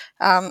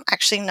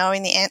actually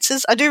knowing the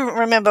answers. I do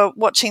remember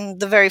watching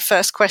the very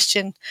first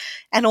question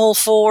and all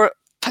 4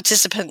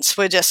 participants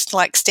were just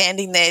like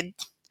standing there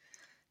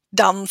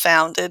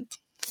dumbfounded,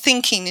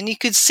 thinking, and you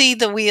could see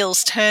the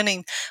wheels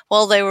turning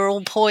while they were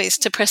all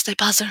poised to press their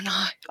buzzer. And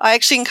I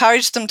actually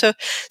encouraged them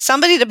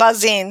somebody to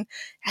buzz in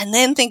and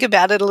then think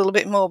about it a little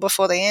bit more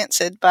before they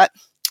answered. But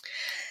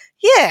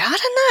yeah, I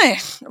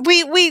don't know.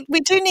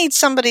 We do need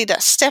somebody to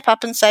step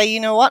up and say,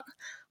 you know what,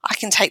 I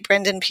can take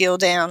Brendan Peel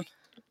down.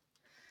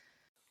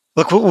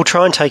 Look, we'll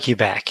try and take you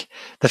back.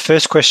 The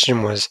first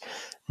question was,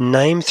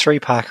 name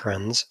 3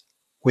 parkruns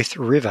with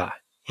river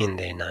in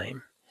their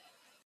name.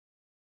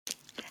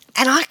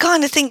 And I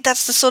kind of think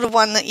that's the sort of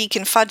one that you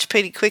can fudge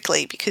pretty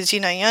quickly because,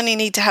 you only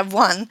need to have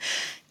one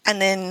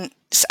and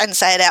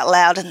say it out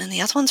loud, and then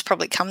the other ones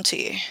probably come to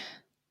you.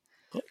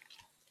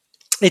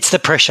 It's the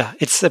pressure.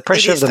 It's the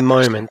pressure of the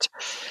moment.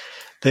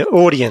 The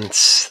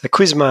audience, the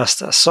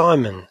quizmaster,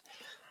 Simon,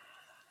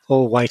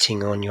 all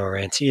waiting on your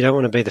answer. You don't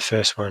want to be the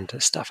first one to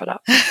stuff it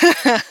up.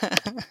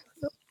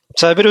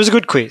 But it was a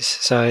good quiz.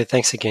 So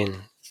thanks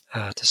again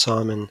to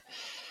Simon.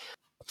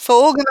 For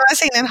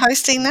organising and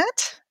hosting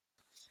that.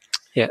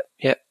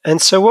 Yeah.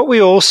 And so what we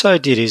also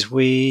did is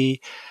we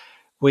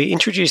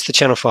introduced the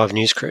Channel 5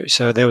 news crew.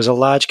 So there was a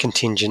large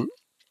contingent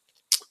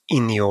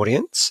in the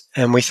audience,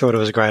 and we thought it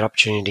was a great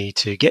opportunity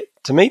to get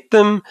to meet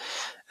them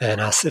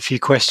and ask a few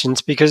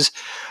questions, because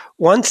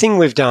one thing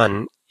we've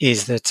done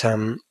is that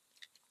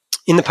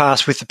in the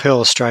past with the Pearl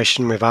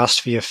illustration, we've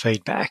asked for your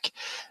feedback,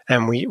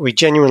 and we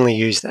genuinely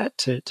use that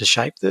to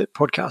shape the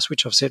podcast,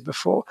 which I've said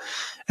before.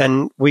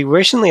 And we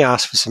recently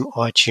asked for some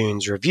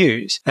iTunes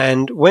reviews.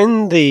 And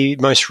when the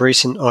most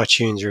recent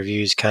iTunes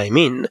reviews came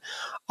in,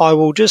 I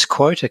will just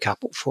quote a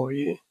couple for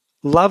you.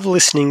 Love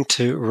listening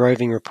to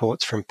roving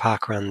reports from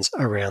parkruns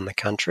around the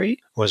country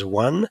was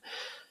one.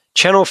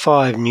 Channel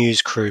 5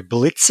 news crew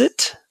blitz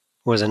it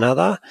was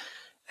another.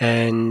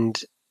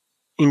 And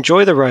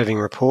enjoy the roving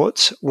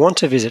reports. Want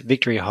to visit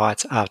Victory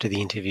Heights after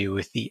the interview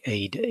with the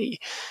ED.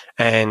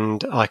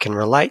 And I can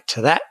relate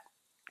to that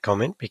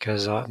comment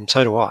because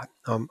so do I.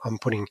 I'm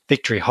putting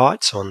Victory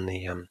Heights on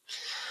the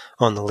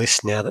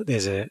list now that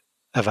there's a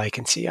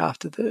vacancy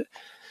after the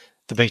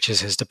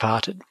Beaches has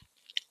departed.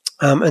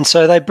 And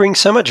so they bring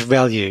so much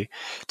value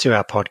to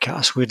our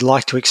podcast. We'd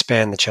like to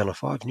expand the Channel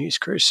 5 news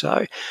crew.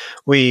 So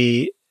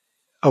we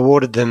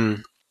awarded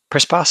them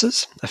press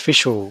passes,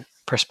 official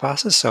press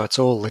passes, so it's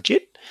all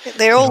legit.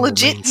 They're all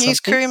legit news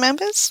crew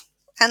members,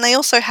 and they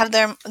also have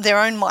their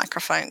own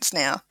microphones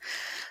now.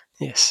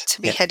 Yes.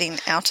 To be heading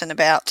out and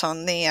about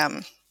on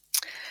the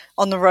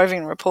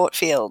roving report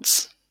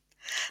fields.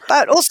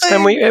 But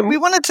also we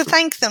wanted to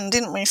thank them,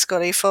 didn't we,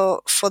 Scotty,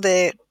 for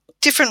their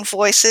different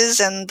voices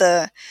and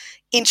the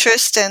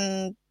interest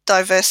and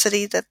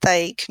diversity that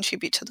they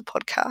contribute to the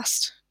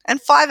podcast.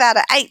 And 5 out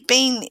of 8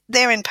 being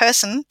there in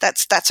person,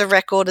 that's a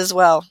record as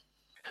well.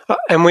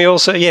 And we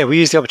also, we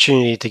used the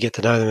opportunity to get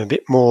to know them a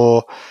bit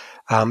more,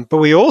 but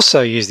we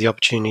also used the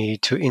opportunity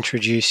to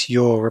introduce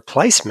your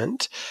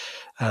replacement.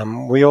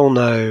 We all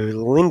know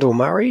Lyndall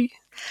Murray.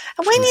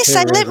 And when you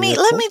say, let me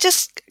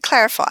just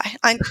clarify.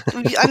 I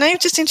know you've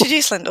just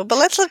introduced Lyndall, but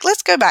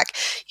let's go back.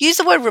 Use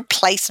the word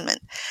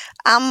replacement.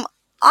 I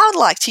would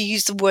like to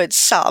use the word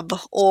sub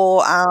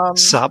or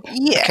sub.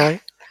 Yeah.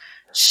 Okay.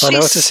 I know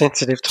it's a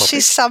sensitive topic.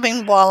 She's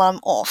subbing while I'm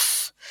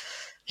off.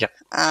 Yep.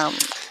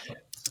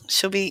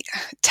 She'll be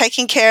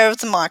taking care of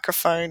the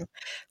microphone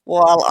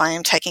while I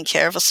am taking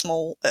care of a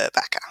small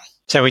backer.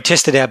 So we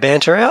tested our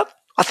banter out.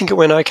 I think it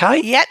went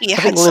okay. Yep. I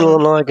think Lyndall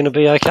and I are going to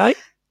be okay.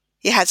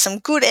 You had some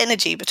good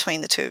energy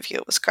between the two of you.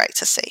 It was great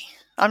to see.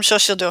 I'm sure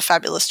she'll do a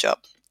fabulous job.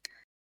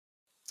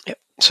 Yep.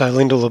 So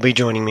Lyndall will be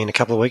joining me in a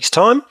couple of weeks'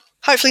 time.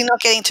 Hopefully not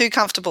getting too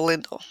comfortable,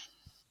 Lyndall.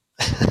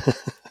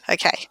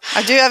 Okay.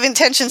 I do have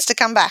intentions to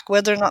come back,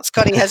 whether or not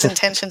Scotty has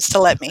intentions to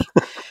let me.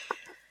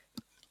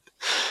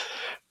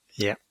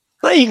 Yeah.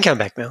 Well, you can come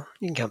back, Mel.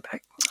 You can come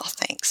back. Oh,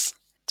 thanks.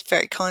 It's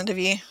very kind of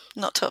you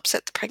not to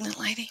upset the pregnant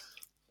lady.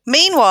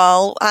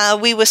 Meanwhile,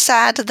 we were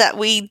sad that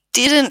we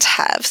didn't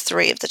have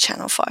 3 of the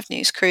Channel 5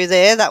 News crew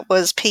there. That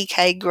was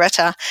PK,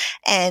 Grette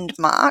and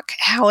Mark.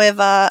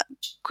 However,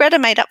 Grette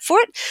made up for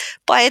it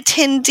by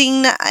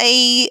attending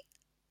a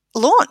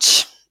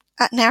launch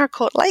at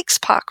Naracoorte Lake's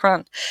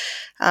parkrun.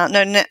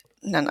 No.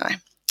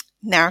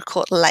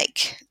 Naracoorte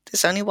Lake.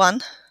 There's only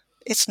one.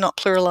 It's not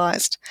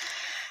pluralised.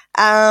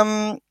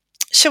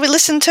 Shall we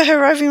listen to her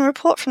roving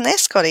report from there,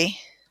 Scotty?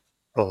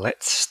 Well,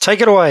 let's take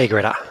it away,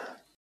 Grette.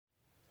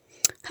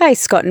 Hey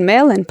Scott and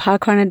Mel and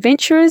Parkrun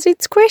Adventurers,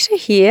 it's Grette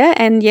here,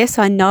 and yes,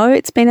 I know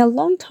it's been a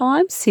long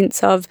time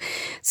since I've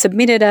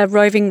submitted a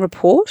roving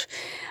report.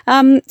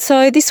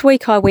 So this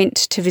week I went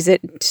to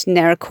visit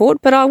Naracoorte,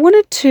 but I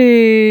wanted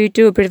to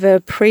do a bit of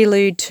a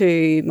prelude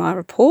to my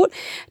report,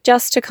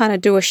 just to kind of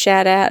do a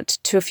shout out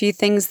to a few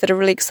things that are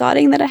really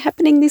exciting that are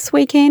happening this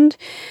weekend.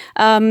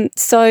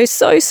 So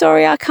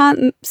sorry I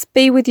can't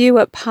be with you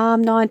at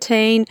Palm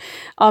 19.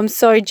 I'm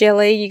so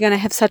jelly. You're going to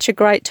have such a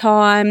great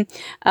time.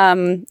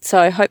 So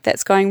I hope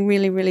that's going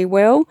really, really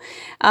well.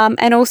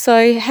 And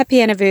also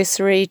happy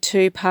anniversary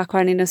to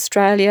Parkrun in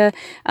Australia.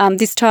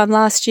 This time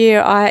last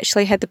year I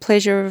actually had the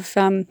pleasure of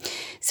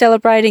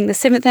celebrating the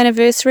 7th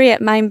anniversary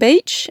at Main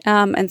Beach,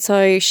 and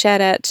so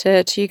shout out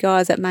to you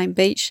guys at Main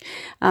Beach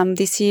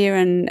this year,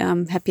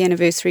 and happy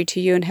anniversary to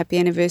you and happy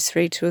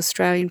anniversary to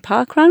Australian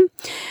Parkrun.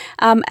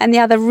 And the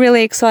other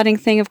really exciting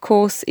thing, of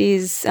course,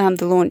 is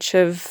the launch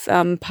of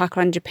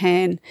Parkrun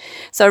Japan.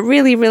 So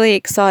really, really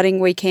exciting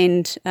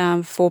weekend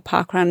for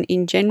Parkrun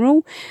in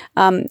general,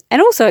 and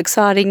also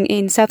exciting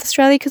in South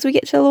Australia because we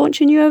get to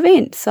launch a new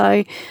event.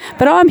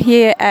 But I'm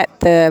here at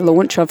the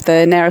launch of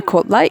the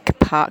Naracoorte Lake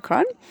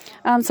Parkrun.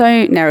 So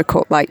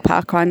Naracoorte Lake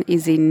Parkrun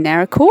is in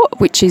Naracoorte,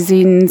 which is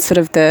in sort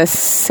of the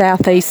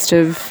southeast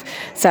of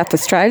South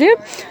Australia.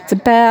 It's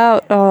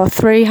about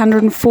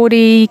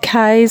 340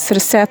 k's sort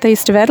of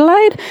southeast of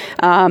Adelaide,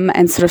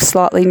 and sort of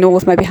slightly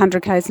north, maybe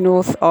 100 k's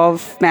north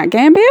of Mount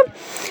Gambier.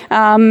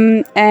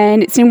 And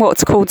it's in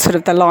what's called sort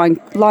of the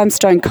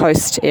limestone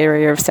coast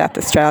area of South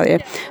Australia.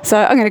 So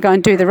I'm going to go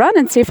and do the run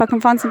and see if I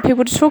can find some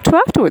people to talk to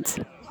afterwards.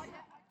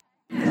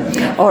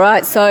 All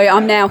right, so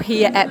I'm now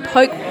here at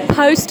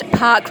Post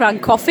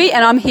Parkrun Coffee,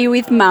 and I'm here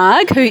with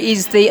Marg, who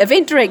is the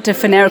event director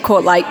for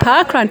Naracoorte Lake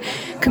Parkrun.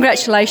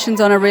 Congratulations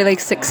on a really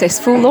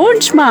successful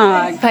launch,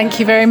 Marg. Thank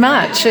you very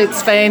much.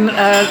 It's been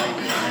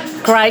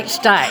a great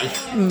day.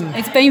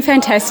 It's been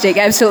fantastic,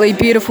 absolutely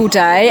beautiful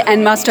day,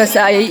 and must I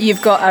say,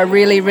 you've got a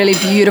really, really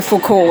beautiful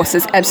course.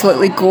 It's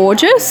absolutely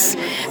gorgeous.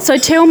 So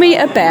tell me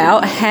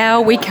about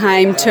how we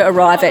came to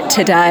arrive at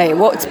today.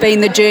 What's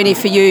been the journey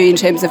for you in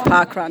terms of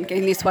parkrun,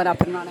 getting this one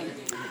up and running?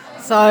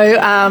 So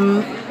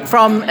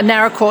from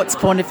Naracoorte's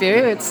point of view,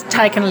 it's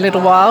taken a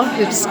little while.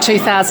 It was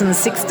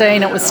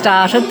 2016 it was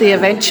started, the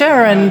adventure,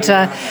 and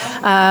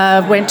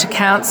went to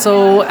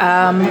council,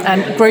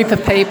 and a group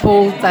of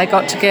people, they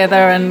got together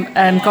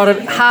and got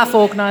it half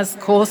organised.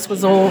 The course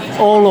was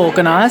all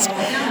organised,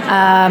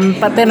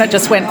 but then it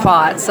just went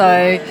quiet. So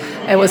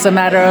it was a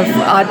matter of,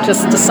 I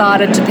just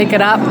decided to pick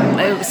it up.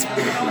 It was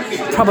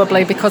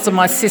probably because of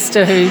my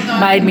sister who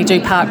made me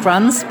do park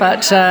runs,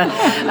 but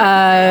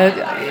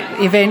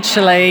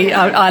eventually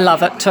I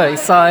love it too.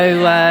 So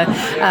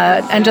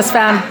and just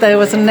found there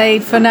was a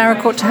need for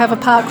Naracoorte to have a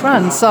park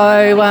run.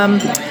 So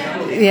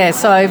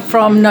so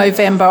from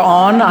November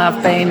on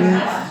I've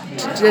been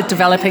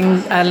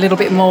developing a little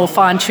bit more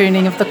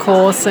fine-tuning of the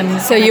course.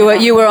 And so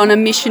you were on a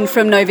mission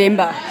from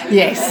November?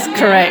 Yes,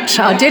 correct.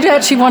 I did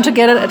actually want to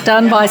get it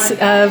done by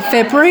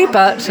February,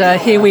 but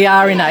here we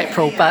are in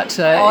April. But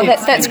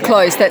that's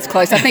close. That's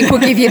close. I think we'll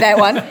give you that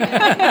one.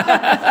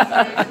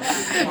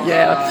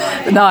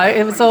 Yeah, no,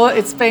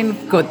 it's been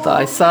good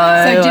though.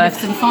 So did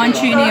some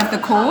fine-tuning of the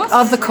course?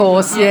 Of the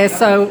course, yeah.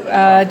 So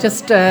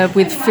just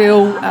with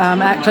Phil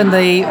Ackland,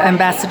 the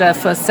ambassador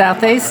for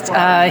Southeast,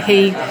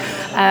 he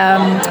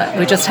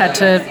We just had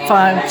to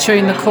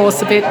fine-tune the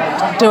course a bit,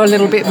 do a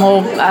little bit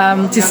more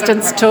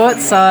distance to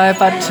it. So,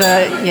 but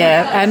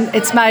and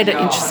it's made it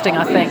interesting,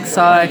 I think.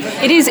 So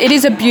it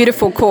is a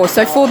beautiful course.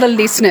 So for the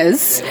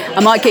listeners, I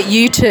might get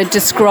you to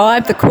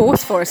describe the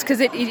course for us, because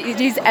it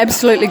is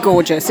absolutely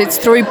gorgeous. It's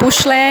through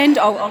bushland.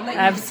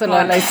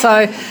 Absolutely.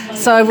 So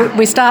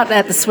we start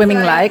at the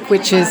swimming lake,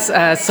 which is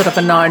sort of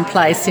a known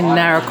place in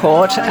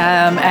Naracoorte,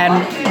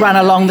 and run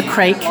along the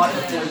creek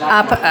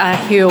up a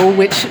hill,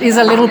 which is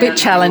a little bit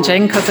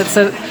challenging because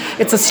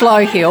it's a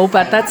slow hill,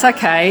 but that's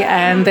okay.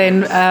 And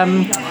then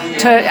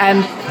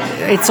and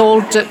it's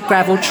all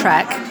gravel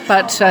track,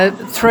 but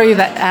through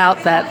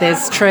that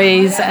there's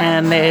trees,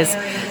 and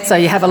so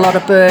you have a lot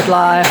of bird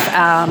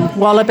life,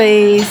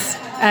 wallabies,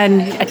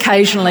 and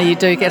occasionally you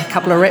do get a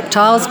couple of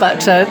reptiles,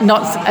 but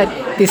not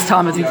at this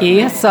time of the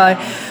year. So,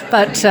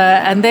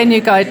 and then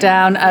you go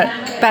down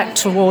back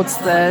towards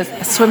the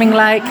swimming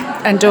lake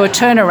and do a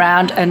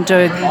turnaround and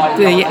do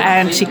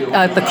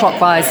the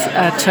clockwise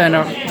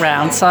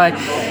turnaround. So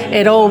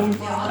it all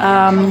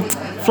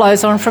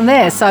flows on from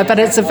there. So, but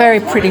it's a very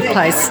pretty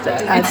place,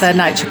 the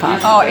nature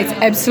park. Oh, it's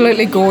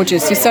absolutely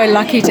gorgeous. You're so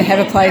lucky to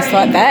have a place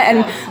like that,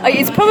 and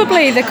it's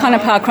probably the kind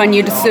of parkrun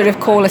you'd sort of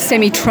call a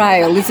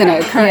semi-trail, isn't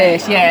it?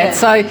 Correct. Yeah.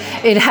 So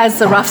it has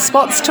the rough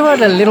spots to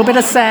it, a little bit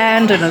of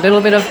sand and a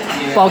little bit of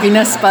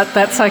bogginess, but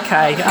that's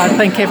okay. I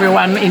think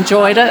everyone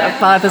enjoyed it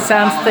by the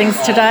sounds of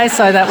things today,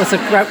 so that was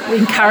a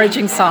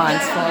encouraging sign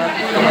for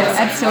it. Yes.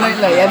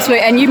 Absolutely.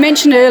 And you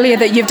mentioned earlier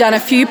that you've done a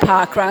few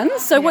parkruns.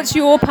 So what's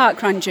your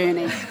parkrun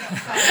journey?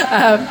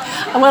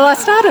 Well, I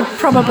started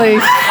probably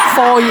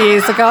 4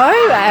 years ago,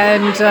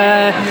 and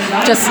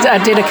just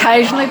did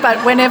occasionally,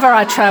 but whenever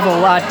I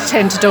travel I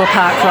tend to do a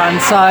park run.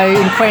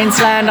 So in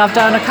Queensland I've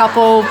done a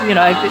couple,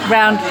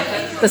 around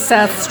the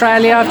South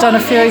Australia I've done a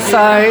few,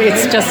 so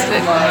it's just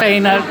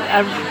been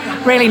a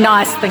really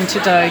nice thing to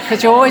do,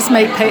 because you always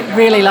meet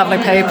really lovely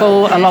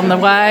people along the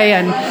way,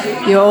 and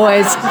you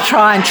always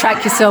try and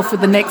track yourself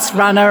with the next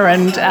runner,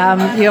 and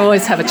you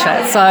always have a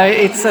chat. So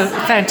it's a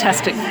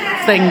fantastic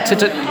thing to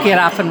get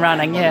up and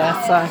running,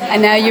 yeah. So.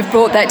 And now you've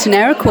brought that to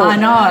Naracoorte.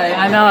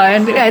 I know,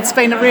 and it's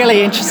been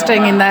really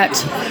interesting in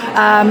that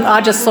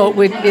I just thought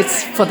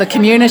it's for the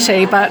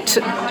community, but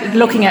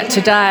looking at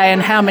today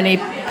and how many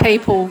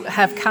people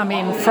have come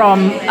in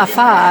from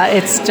afar,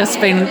 it's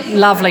just been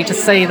lovely to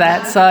see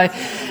that. So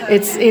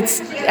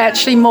it's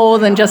actually more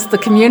than just the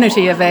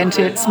community event,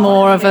 it's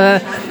more of a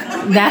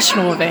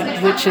national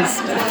event, which is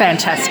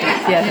fantastic.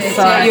 Yeah,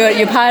 so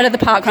you're part of the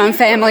parkrun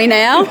family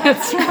now.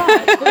 That's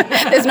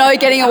right. There's no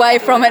getting away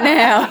from it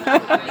now.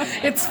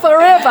 It's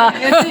forever.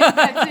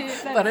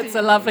 That's it. But it's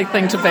a lovely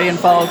thing to be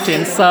involved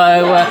in.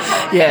 So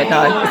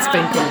it's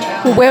been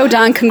good. Well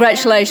done.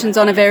 Congratulations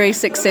on a very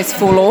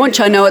successful launch.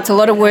 I know it's a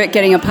lot of work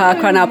getting a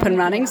parkrun up and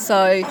running,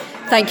 so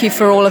thank you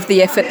for all of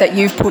the effort that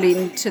you've put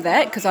into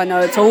that, because I know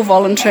it's all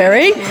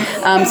voluntary.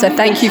 So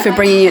thank you for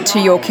bringing it to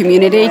your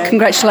community.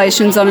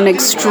 Congratulations on an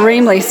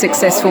extremely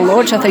successful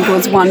launch. I think it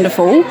was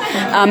wonderful.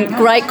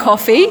 Great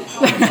coffee.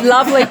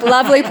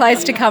 lovely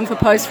place to come for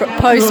post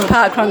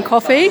parkrun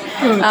coffee.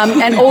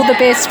 And all the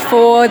best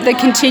for the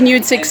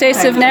continued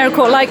success of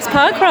Naracoorte Lake's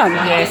parkrun.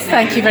 Yes,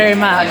 thank you very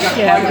much.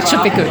 Yeah, it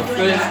should be good.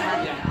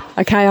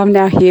 Okay, I'm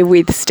now here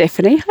with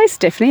Stephanie. Hi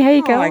Stephanie, how are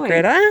you going? Hi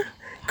Greta.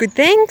 Good,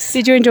 thanks.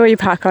 Did you enjoy your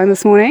parkrun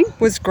this morning? It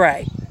was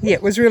great. Yeah,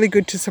 it was really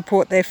good to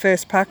support their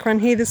first parkrun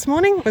here this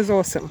morning. It was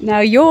awesome. Now,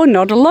 you're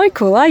not a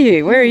local, are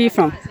you? Where are you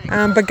from?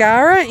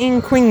 Bargara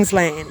in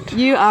Queensland.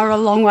 You are a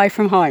long way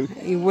from home.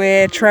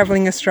 We're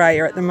travelling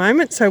Australia at the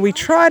moment, so we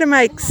try to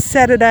make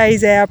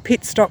Saturdays our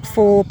pit stop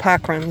for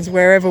parkruns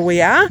wherever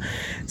we are.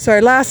 So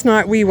last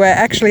night we were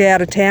actually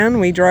out of town.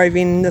 We drove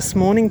in this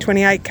morning,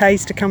 28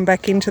 k's to come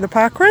back into the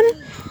parkrun.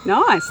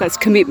 Nice, that's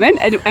commitment.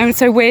 And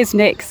so where's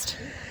next?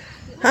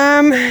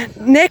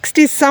 Next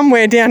is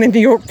somewhere down in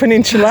the Yorke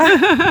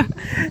Peninsula,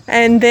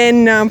 and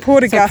then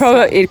Port Augusta.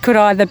 So it could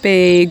either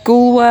be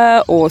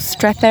Goolwa or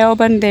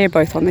Strathalbyn. They're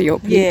both on the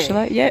Yorke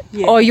Peninsula. Yeah.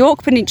 Or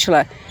Yorke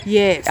Peninsula.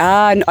 Yes.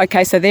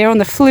 Okay, so they're on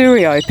the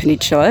Fleurieu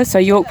Peninsula. So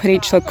Yorke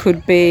Peninsula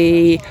could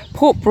be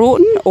Port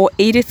Broughton or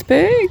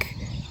Edithburgh.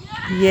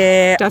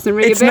 Yeah. Doesn't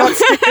really it's not.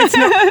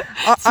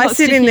 I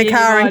sit in the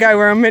car and go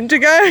where I'm meant to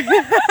go.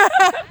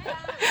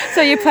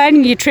 So you're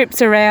planning your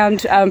trips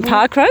around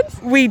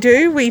parkruns? We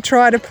do. We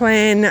try to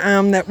plan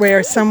that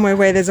we're somewhere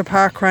where there's a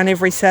parkrun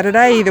every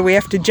Saturday. Either we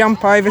have to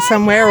jump over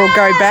somewhere or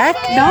go back.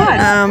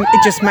 Nice.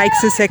 It just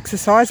makes us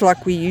exercise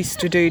like we used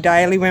to do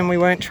daily when we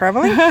weren't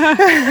travelling.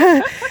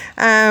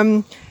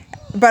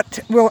 But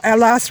our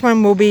last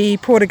one will be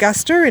Port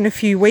Augusta in a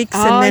few weeks,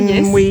 and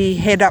then we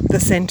head up the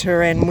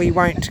centre, and we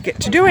won't get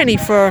to do any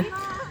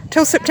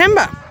till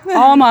September.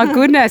 Oh my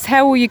goodness,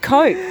 how will you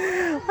cope?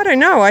 I don't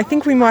know. I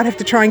think we might have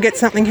to try and get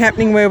something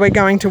happening where we're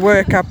going to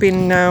work up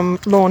in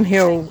Lawn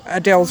Hill,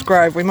 Adele's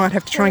Grove. We might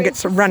have to try and get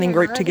some running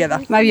group together.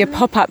 Maybe a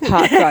pop-up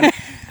parkrun.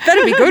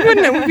 That'd be good,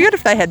 wouldn't it? It would be good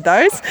if they had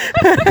those.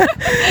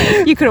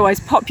 You could always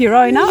pop your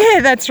own up.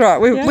 Yeah, that's right.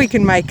 We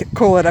can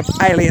call it an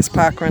alias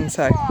parkrun.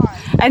 So.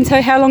 And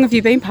so how long have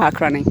you been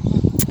parkrunning?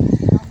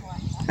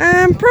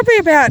 Probably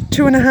about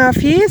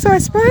 2.5 years, I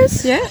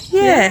suppose.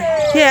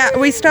 Yeah.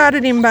 We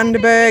started in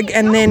Bundaberg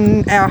and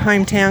then our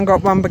hometown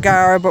got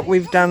Wambagara, but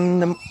we've done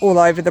them all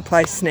over the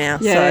place now.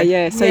 So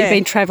you've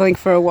been travelling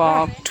for a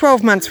while.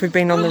 12 months we've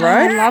been on the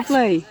road.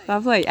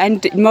 Lovely.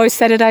 And most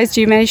Saturdays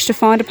do you manage to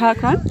find a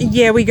park run?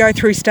 Yeah, we go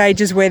through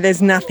stages where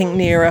there's nothing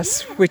near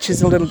us, which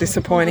is a little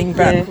disappointing,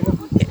 but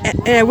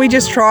we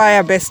just try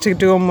our best to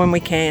do them when we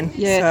can.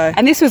 Yeah. So.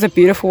 And this was a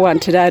beautiful one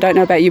today. I don't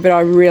know about you, but I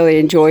really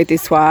enjoyed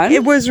this one.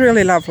 It was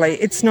really lovely.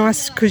 It's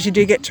nice because you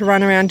do get to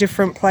run around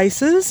different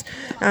places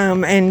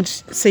and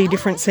see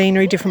different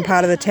scenery, different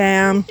part of the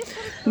town.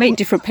 Meet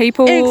different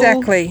people.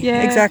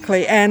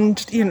 Exactly.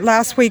 And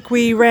last week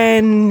we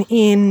ran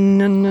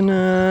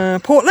in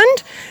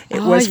Portland.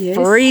 It was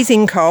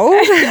freezing cold.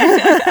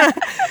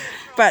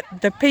 But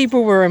the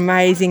people were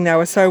amazing. They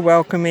were so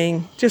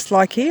welcoming. Just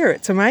like here,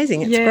 it's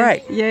amazing. It's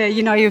great. Yeah,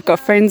 you've got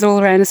friends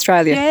all around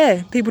Australia.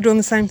 Yeah, people doing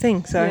the same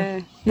thing.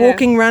 So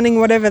walking, running,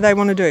 whatever they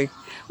want to do.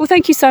 Well,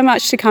 thank you so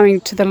much for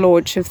coming to the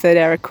launch of the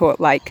Naracoorte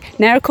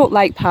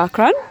Lake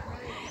Parkrun,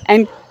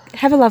 and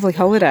have a lovely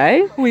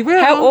holiday. We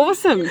will. How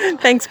awesome.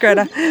 Thanks,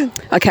 Greta.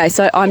 Okay,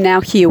 so I'm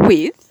now here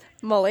with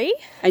Molly.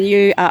 And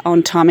you are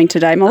on timing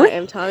today, Molly? I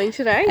am timing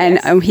today, And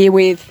yes. I'm here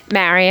with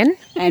Marion.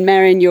 And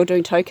Marion, you're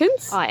doing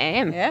tokens? I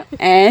am. Yeah.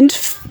 And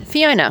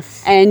Fiona.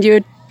 And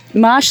you're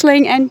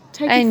marshalling and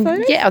taking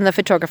photos? Yeah, I'm the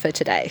photographer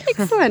today.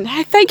 Excellent.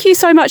 Thank you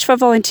so much for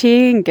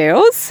volunteering,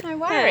 girls. No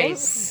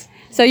worries.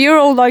 So you're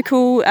all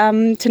local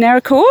to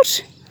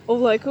Naracoorte? All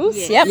locals.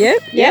 Yep.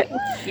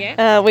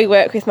 We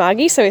work with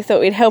Margie, so we thought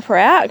we'd help her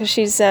out because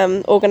she's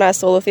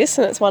organised all of this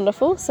and it's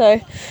wonderful. So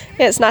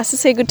yeah, it's nice to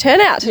see a good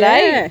turnout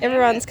today. Yeah.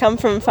 Everyone's come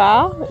from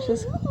far,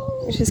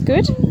 which is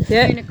good.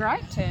 Yeah. It's been a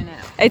great turnout.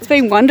 It's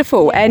been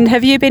wonderful. And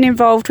have you been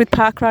involved with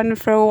parkrun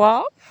for a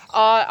while?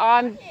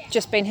 I'm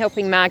just been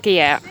helping Margie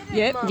out.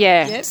 Yep.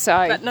 Yeah. Yep.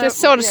 So just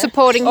sort of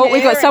supporting her.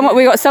 We've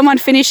got someone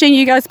finishing.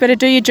 You guys better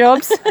do your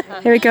jobs.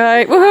 Here we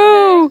go.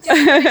 Woohoo!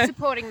 Just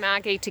supporting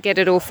Margie to get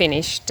it all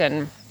finished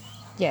and.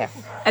 Yeah.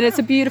 And it's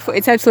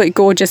absolutely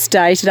gorgeous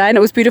day today, and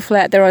it was beautiful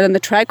out there on the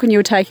track when you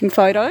were taking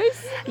photos.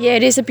 Yeah,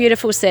 it is a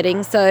beautiful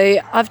setting. So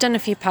I've done a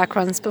few park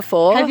runs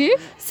before. Have you?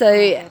 So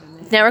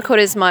Naracoorte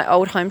is my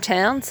old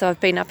hometown, so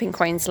I've been up in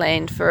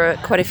Queensland for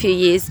quite a few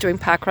years doing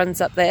park runs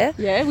up there.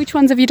 Yeah, which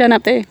ones have you done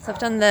up there? So I've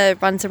done the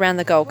runs around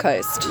the Gold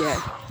Coast.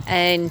 Yeah.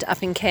 And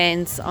up in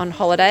Cairns on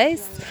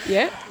holidays.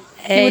 Yeah.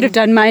 Have you ever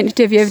done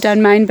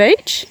Main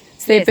Beach?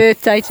 It's their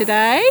birthday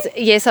today.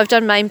 Yes, I've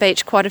done Main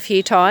Beach quite a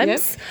few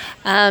times.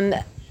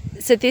 Yep.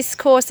 So this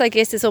course, I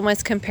guess, is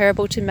almost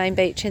comparable to Main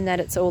Beach in that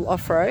it's all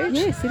off-road.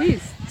 Yes, it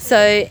is.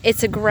 So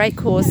it's a great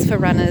course for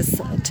runners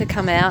to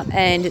come out,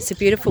 and it's a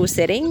beautiful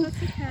setting.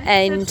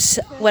 And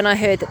when I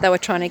heard that they were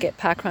trying to get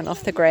parkrun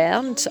off the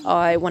ground,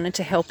 I wanted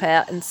to help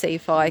out and see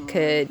if I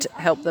could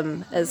help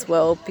them as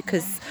well,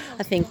 because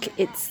I think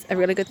it's a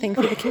really good thing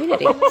for the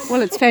community.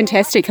 Well, it's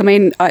fantastic. I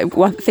mean, I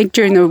think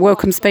during the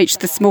welcome speech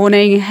this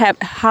morning,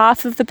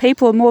 half of the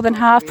people, or more than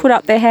half, put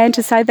up their hand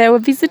to say they were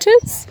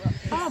visitors.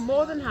 Oh,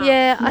 more than half.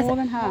 Yeah, more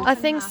than half. I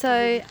think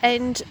so.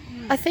 And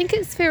I think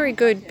it's very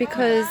good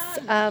because...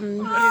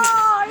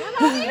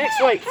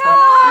 next week.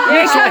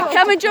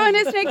 Come and join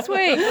us next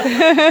week.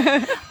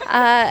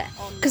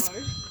 Because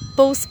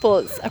ball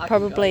sports are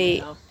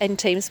probably, and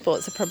team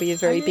sports are probably a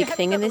very big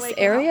thing in this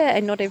area,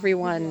 and not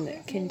everyone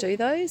can do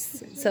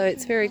those. So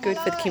it's very good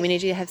for the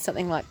community to have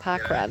something like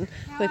parkrun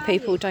where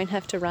people don't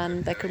have to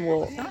run, they can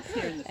walk.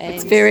 And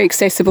it's very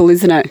accessible,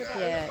 isn't it?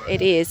 Yeah,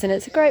 it is. And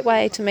it's a great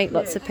way to meet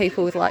lots of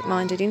people with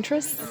like-minded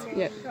interests.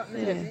 Yeah.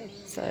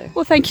 So.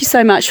 Well, thank you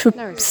so much for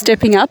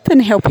stepping up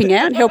and helping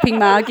out, helping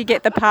Margie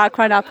get the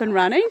parkrun up and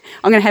running.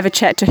 I'm going to have a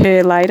chat to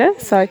her later.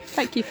 So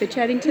thank you for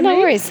chatting to me. No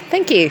worries.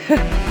 Thank you.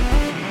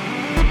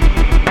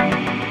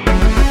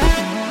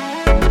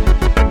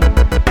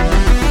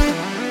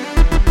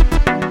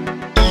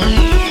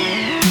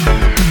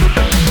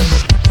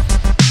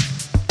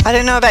 I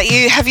don't know about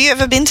you. Have you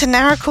ever been to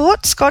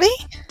Naracoorte, Scotty?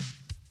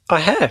 I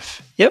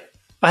have. Yep.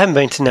 I haven't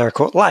been to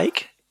Naracoorte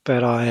Lake,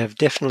 but I have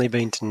definitely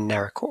been to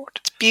Naracoorte.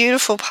 It's a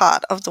beautiful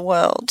part of the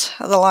world, it's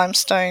not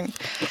Limestone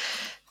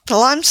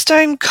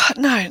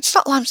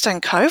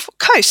Cove,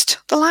 coast.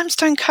 The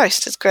Limestone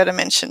Coast, as Greta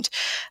mentioned,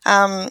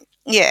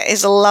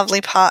 is a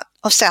lovely part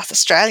of South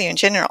Australia in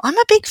general. I'm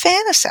a big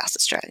fan of South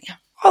Australia.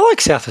 I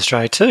like South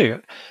Australia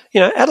too.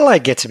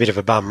 Adelaide gets a bit of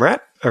a bum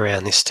rap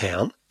around this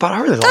town, but I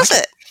really like it. Does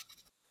it?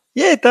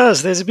 Yeah, it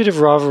does. There's a bit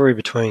of rivalry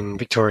between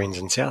Victorians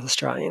and South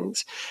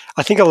Australians.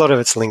 I think a lot of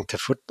it's linked to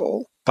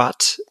football,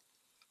 but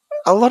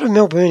a lot of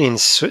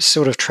Melburnians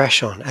sort of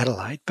trash on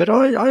Adelaide, but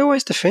I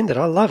always defend it.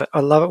 I love it. I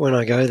love it when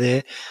I go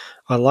there.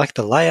 I like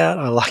the layout.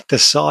 I like the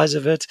size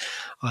of it.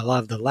 I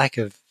love the lack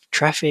of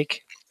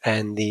traffic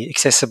and the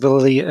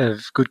accessibility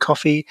of good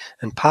coffee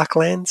and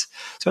parklands.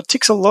 So it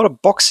ticks a lot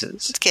of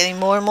boxes. It's getting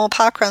more and more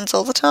parkruns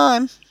all the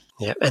time.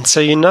 Yeah, and so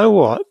you know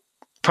what?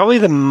 Probably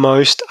the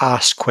most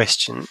asked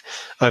question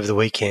over the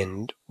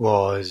weekend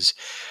was,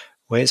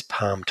 where's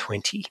Palm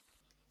 20?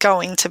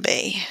 Going to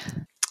be.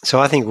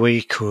 So I think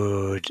we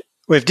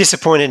We've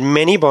disappointed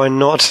many by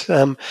not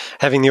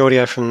having the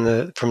audio from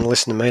the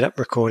listener meetup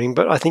recording,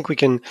 but I think we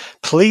can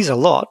please a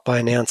lot by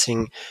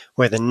announcing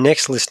where the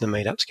next listener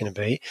meetup's going to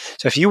be.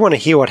 So if you want to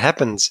hear what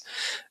happens,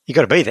 you've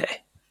got to be there.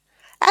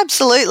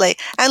 Absolutely.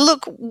 And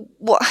look,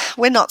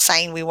 we're not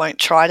saying we won't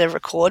try to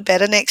record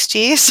better next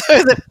year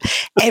so that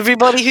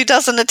everybody who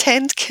doesn't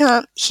attend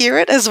can't hear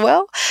it as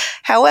well.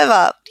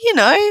 However,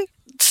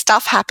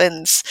 stuff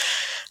happens.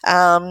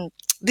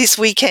 This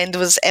weekend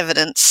was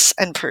evidence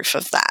and proof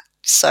of that.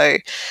 So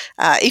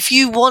if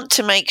you want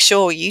to make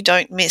sure you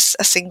don't miss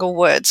a single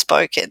word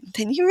spoken,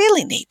 then you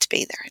really need to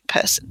be there in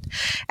person.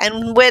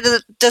 And where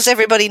does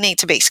everybody need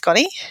to be,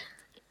 Scotty?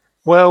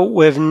 Well,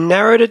 we've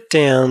narrowed it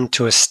down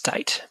to a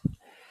state.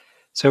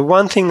 So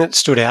one thing that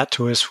stood out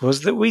to us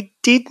was that we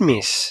did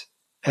miss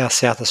our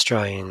South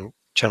Australian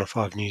Channel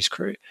 5 news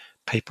crew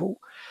people.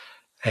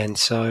 And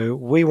so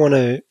we want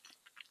to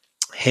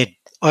head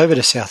over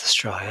to South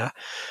Australia.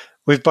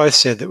 We've both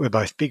said that we're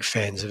both big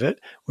fans of it.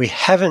 We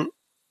haven't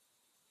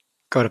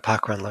got a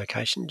parkrun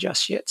location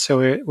just yet.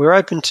 So we're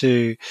open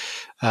to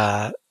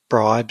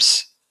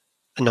bribes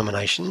and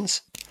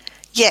nominations.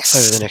 Yes.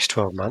 Over the next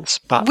 12 months.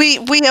 But we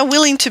are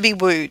willing to be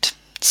wooed.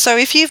 So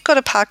if you've got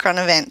a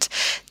parkrun event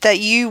that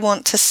you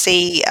want to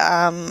see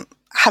have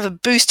a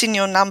boost in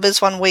your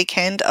numbers one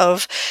weekend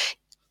of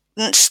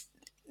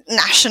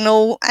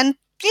national and,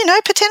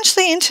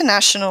 potentially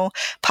international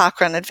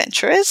parkrun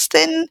adventurers,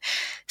 then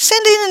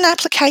send in an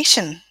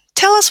application.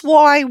 Tell us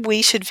why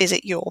we should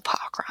visit your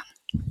parkrun.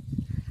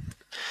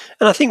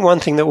 And I think one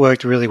thing that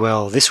worked really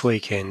well this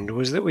weekend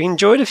was that we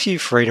enjoyed a few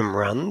freedom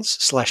runs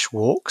 /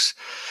 walks.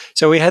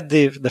 So we had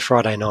the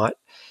Friday night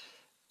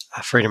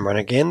freedom run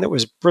again that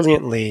was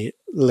brilliantly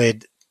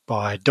led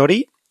by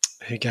Dottie,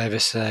 who gave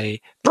us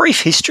a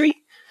brief history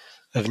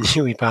of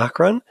Newey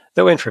Parkrun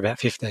that went for about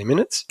 15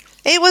 minutes.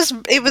 It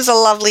was a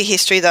lovely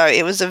history, though.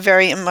 It was a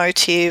very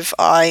emotive.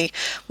 I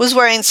was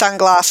wearing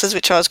sunglasses,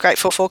 which I was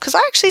grateful for, because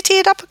I actually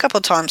teared up a couple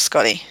of times,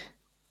 Scotty.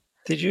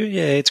 Did you?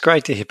 Yeah, it's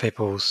great to hear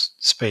people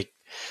speak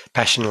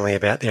passionately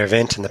about their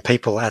event and the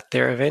people at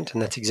their event,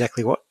 and that's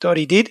exactly what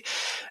Dottie did.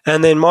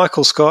 And then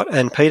Michael, Scott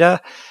and Peter,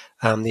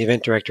 the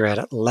event director out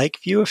at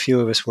Lakeview, a few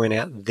of us went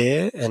out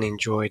there and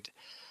enjoyed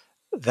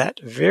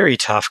that very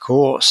tough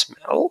course,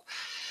 Mel.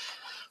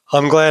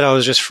 I'm glad I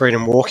was just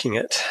freedom walking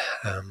it.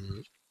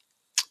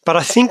 But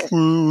I think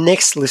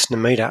next listener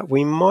meetup,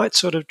 we might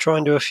sort of try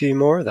and do a few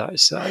more of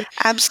those. So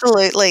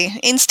absolutely.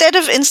 Instead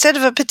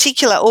of a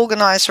particular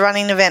organised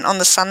running event on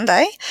the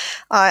Sunday,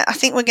 I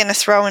think we're going to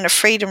throw in a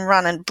freedom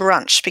run and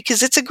brunch,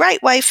 because it's a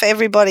great way for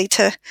everybody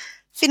to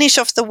finish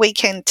off the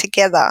weekend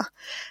together.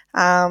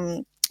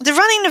 The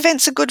running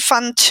events are good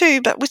fun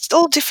too, but with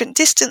all different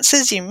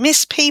distances, you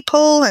miss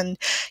people and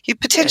you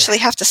potentially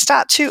have to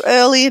start too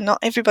early and not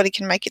everybody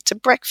can make it to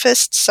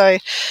breakfast. So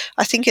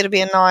I think it'll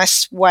be a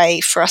nice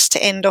way for us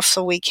to end off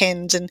the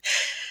weekend and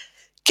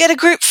get a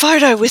group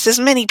photo with as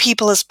many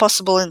people as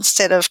possible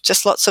instead of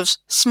just lots of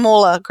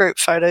smaller group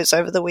photos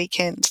over the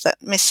weekend that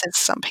misses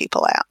some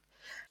people out.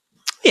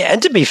 Yeah,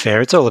 and to be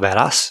fair, it's all about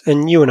us.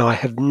 And you and I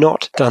have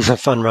not done the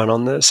fun run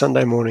on the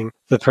Sunday morning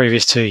the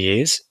previous 2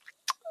 years.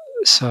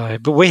 So,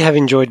 but we have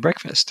enjoyed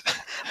breakfast.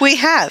 We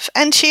have,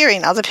 and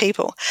cheering other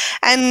people.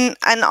 And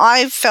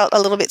I felt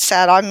a little bit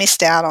sad. I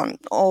missed out on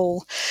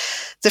all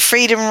the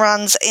freedom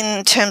runs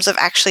in terms of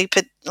actually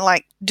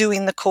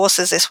doing the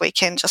courses this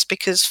weekend, just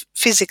because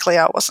physically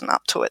I wasn't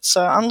up to it.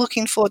 So I'm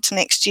looking forward to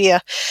next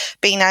year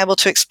being able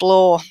to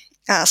explore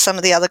some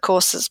of the other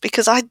courses,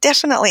 because I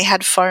definitely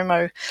had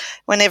FOMO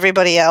when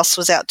everybody else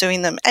was out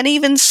doing them, and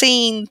even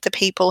seeing the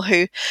people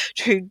who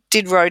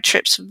did road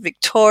trips from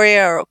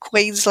Victoria or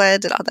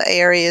Queensland and other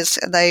areas,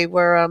 and they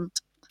were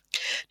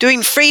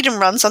doing freedom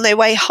runs on their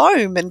way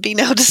home, and being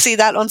able to see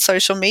that on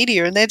social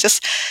media, and they're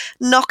just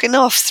knocking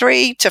off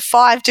 3 to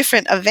 5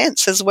 different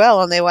events as well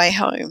on their way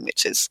home,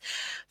 which is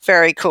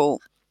very cool.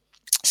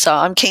 So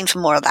I'm keen for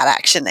more of that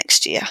action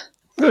next year.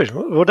 Good.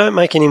 Well, don't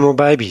make any more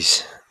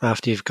babies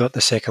after you've got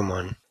the second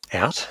one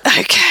out.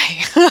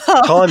 Okay.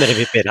 Time it a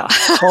bit better.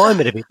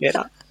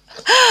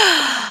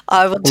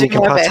 I will do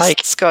my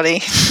best, Scotty.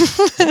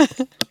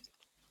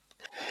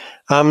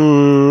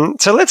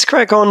 So let's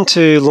crack on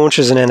to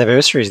launches and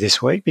anniversaries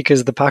this week,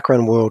 because the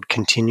parkrun world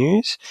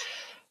continues.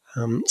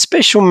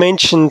 Special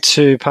mention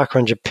to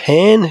Parkrun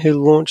Japan, who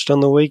launched on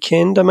the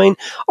weekend. I mean,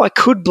 I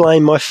could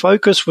blame my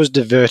focus was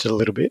diverted a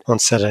little bit on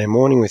Saturday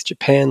morning with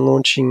Japan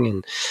launching,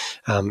 and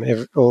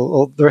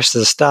all the rest of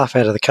the staff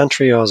out of the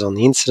country. I was on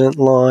the incident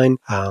line,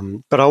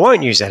 but I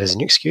won't use that as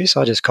an excuse.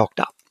 I just cocked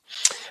up.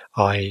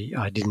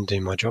 I didn't do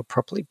my job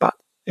properly, but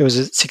it was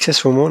a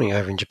successful morning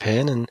over in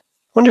Japan, and I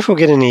wonder if we'll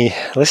get any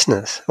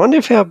listeners. I wonder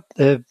if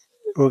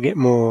we'll get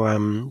more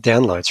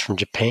downloads from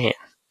Japan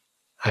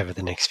over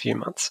the next few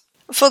months.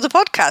 For the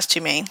podcast,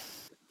 you mean?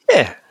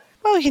 Yeah.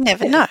 Well, you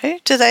never know.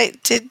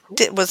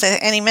 Was there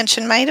any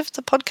mention made of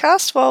the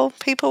podcast while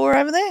people were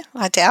over there?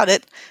 I doubt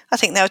it. I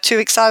think they were too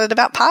excited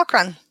about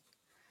parkrun.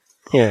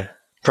 Yeah,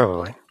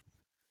 probably.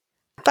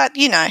 But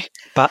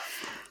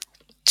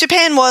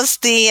Japan was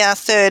the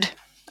third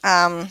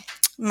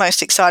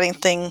most exciting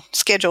thing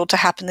scheduled to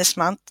happen this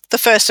month. The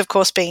first, of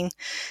course, being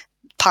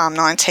Palm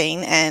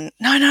 19. And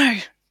no,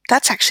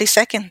 that's actually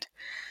second.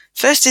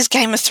 First is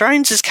Game of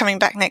Thrones is coming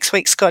back next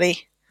week,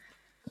 Scotty.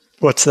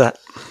 What's that?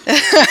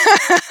 Is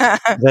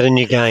that a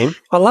new game?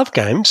 I love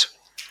games.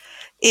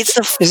 Is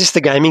this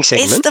the gaming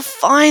segment? It's the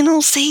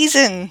final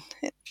season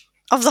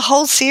of the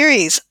whole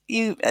series.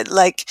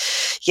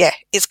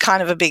 It's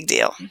kind of a big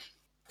deal.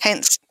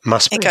 Hence,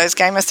 it goes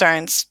Game of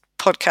Thrones,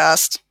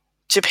 podcast,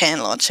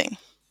 Japan launching.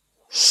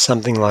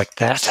 Something like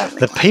that.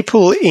 The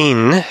people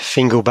in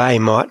Fingal Bay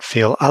might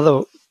feel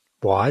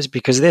otherwise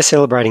because they're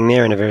celebrating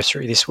their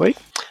anniversary this week,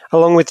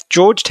 along with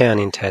Georgetown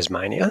in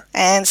Tasmania.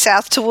 And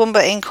South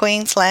Toowoomba in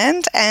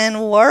Queensland and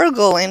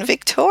Warragul in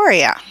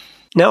Victoria.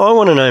 Now, I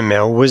want to know,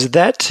 Mel, was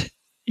that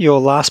your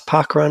last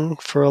park run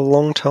for a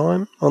long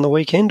time on the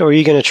weekend, or are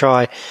you going to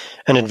try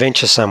an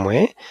adventure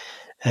somewhere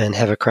and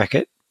have a crack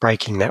at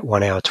breaking that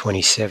 1 hour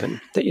 27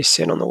 that you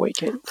set on the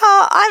weekend?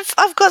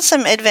 I've got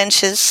some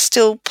adventures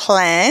still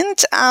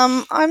planned.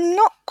 I'm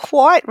not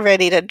quite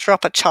ready to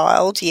drop a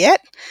child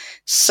yet,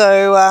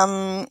 so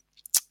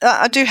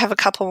I do have a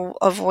couple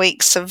of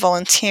weeks of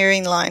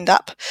volunteering lined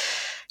up.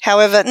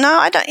 However, no,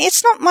 I don't.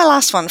 It's not my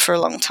last one for a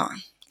long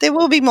time. There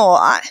will be more.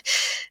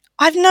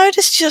 I've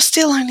noticed you're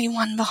still only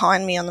one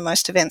behind me on the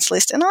most events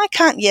list, and I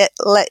can't yet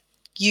let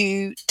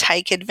you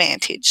take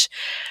advantage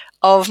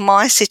of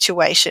my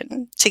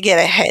situation to get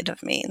ahead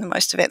of me in the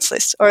most events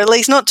list, or at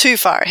least not too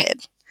far ahead.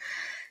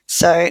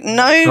 So,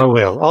 no. I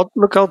will.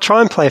 I'll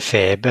try and play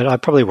fair, but I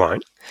probably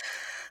won't.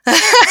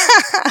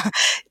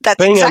 That's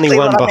being exactly only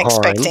one what I'm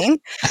behind,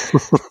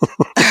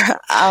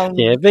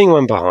 expecting. Being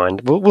one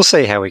behind. We'll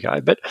see how we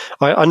go. But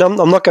I'm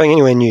not going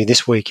anywhere new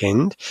this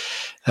weekend.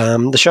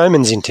 The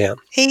showman's in town.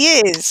 He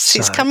is.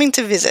 He's coming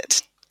to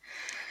visit.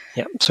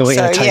 Yeah, so we're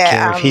going to take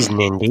care of his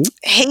Nendy.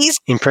 He's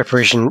in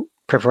preparation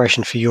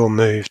for your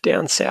move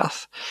down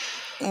south.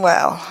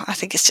 Well, I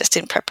think it's just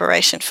in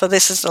preparation for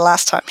this is the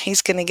last time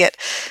he's going to get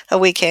a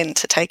weekend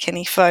to take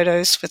any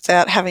photos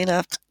without having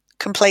a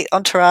complete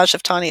entourage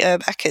of tiny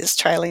urbackers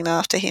trailing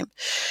after him.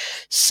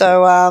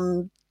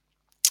 So,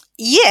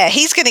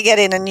 he's going to get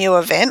in a new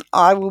event.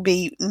 I will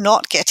be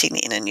not getting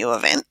in a new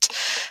event.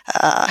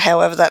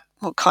 However, that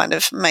will kind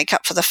of make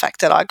up for the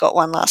fact that I got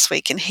one last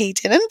week and he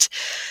didn't.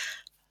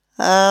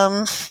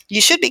 You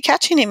should be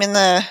catching him in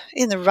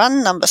the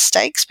run number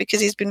stakes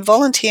because he's been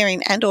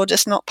volunteering and or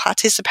just not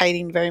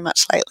participating very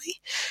much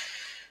lately.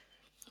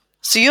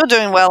 So you're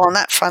doing well on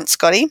that front,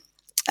 Scotty.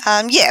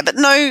 But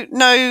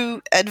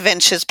no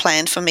adventures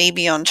planned for me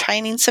beyond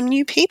training some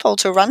new people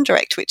to run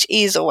direct, which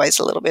is always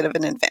a little bit of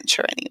an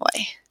adventure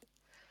anyway.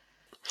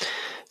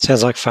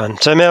 Sounds like fun.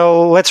 So,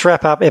 Mel, let's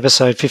wrap up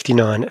episode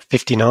 59.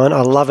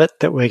 I love it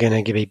that we're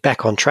going to be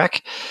back on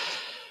track.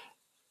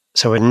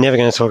 So we're never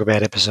going to talk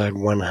about episode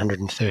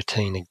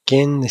 113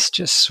 again. This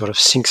just sort of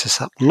syncs us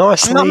up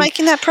nicely. I'm not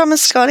making that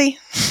promise, Scotty.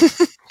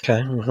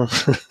 Okay.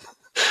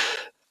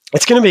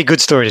 It's going to be a good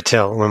story to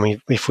tell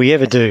if we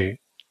ever do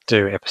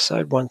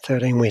episode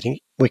 113.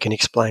 We can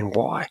explain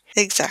why.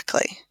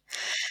 Exactly.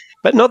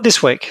 But not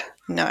this week.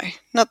 No,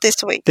 not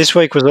this week. This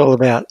week was all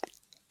about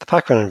the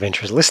Parkrun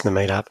Adventurers listener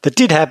meetup that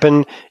did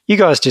happen. You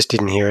guys just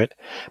didn't hear it,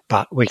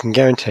 but we can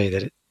guarantee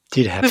that it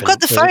did happen. We've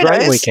got the photos. It was a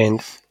great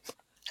weekend.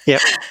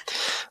 Yep.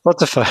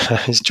 Lots of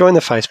photos. Join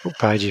the Facebook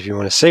page if you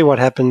want to see what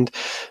happened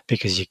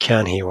because you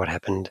can't hear what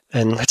happened.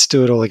 And let's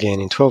do it all again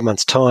in 12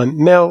 months' time.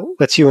 Mel,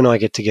 let's you and I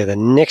get together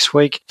next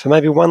week for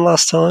maybe one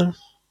last time.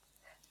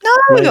 No,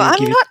 maybe I'm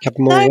give not. A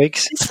couple more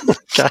weeks.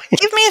 Okay.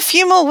 Give me a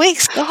few more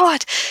weeks.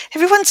 God,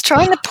 everyone's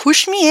trying to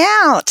push me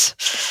out.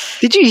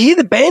 Did you hear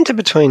the banter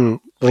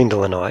between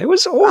Lyndall and I? It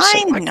was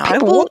awesome. I know.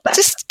 Well,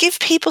 just give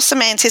people some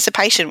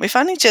anticipation. We've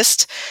only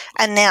just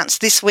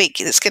announced this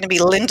week it's going to be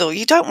Lyndall.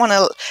 You don't want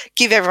to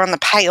give everyone the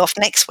payoff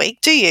next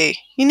week, do you?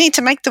 You need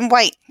to make them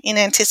wait in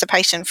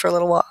anticipation for a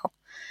little while.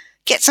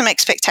 Get some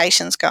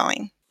expectations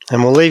going.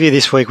 And we'll leave you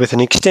this week with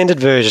an extended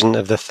version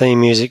of the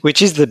theme music,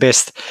 which is the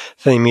best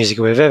theme music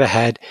we've ever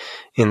had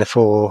in the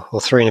 4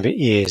 or 3 and a bit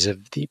years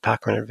of the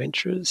Parkrun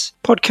Adventurers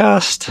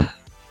podcast.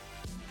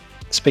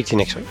 Speak to you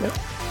next week, Mel.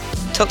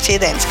 Talk to you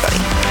then,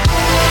 Scotty.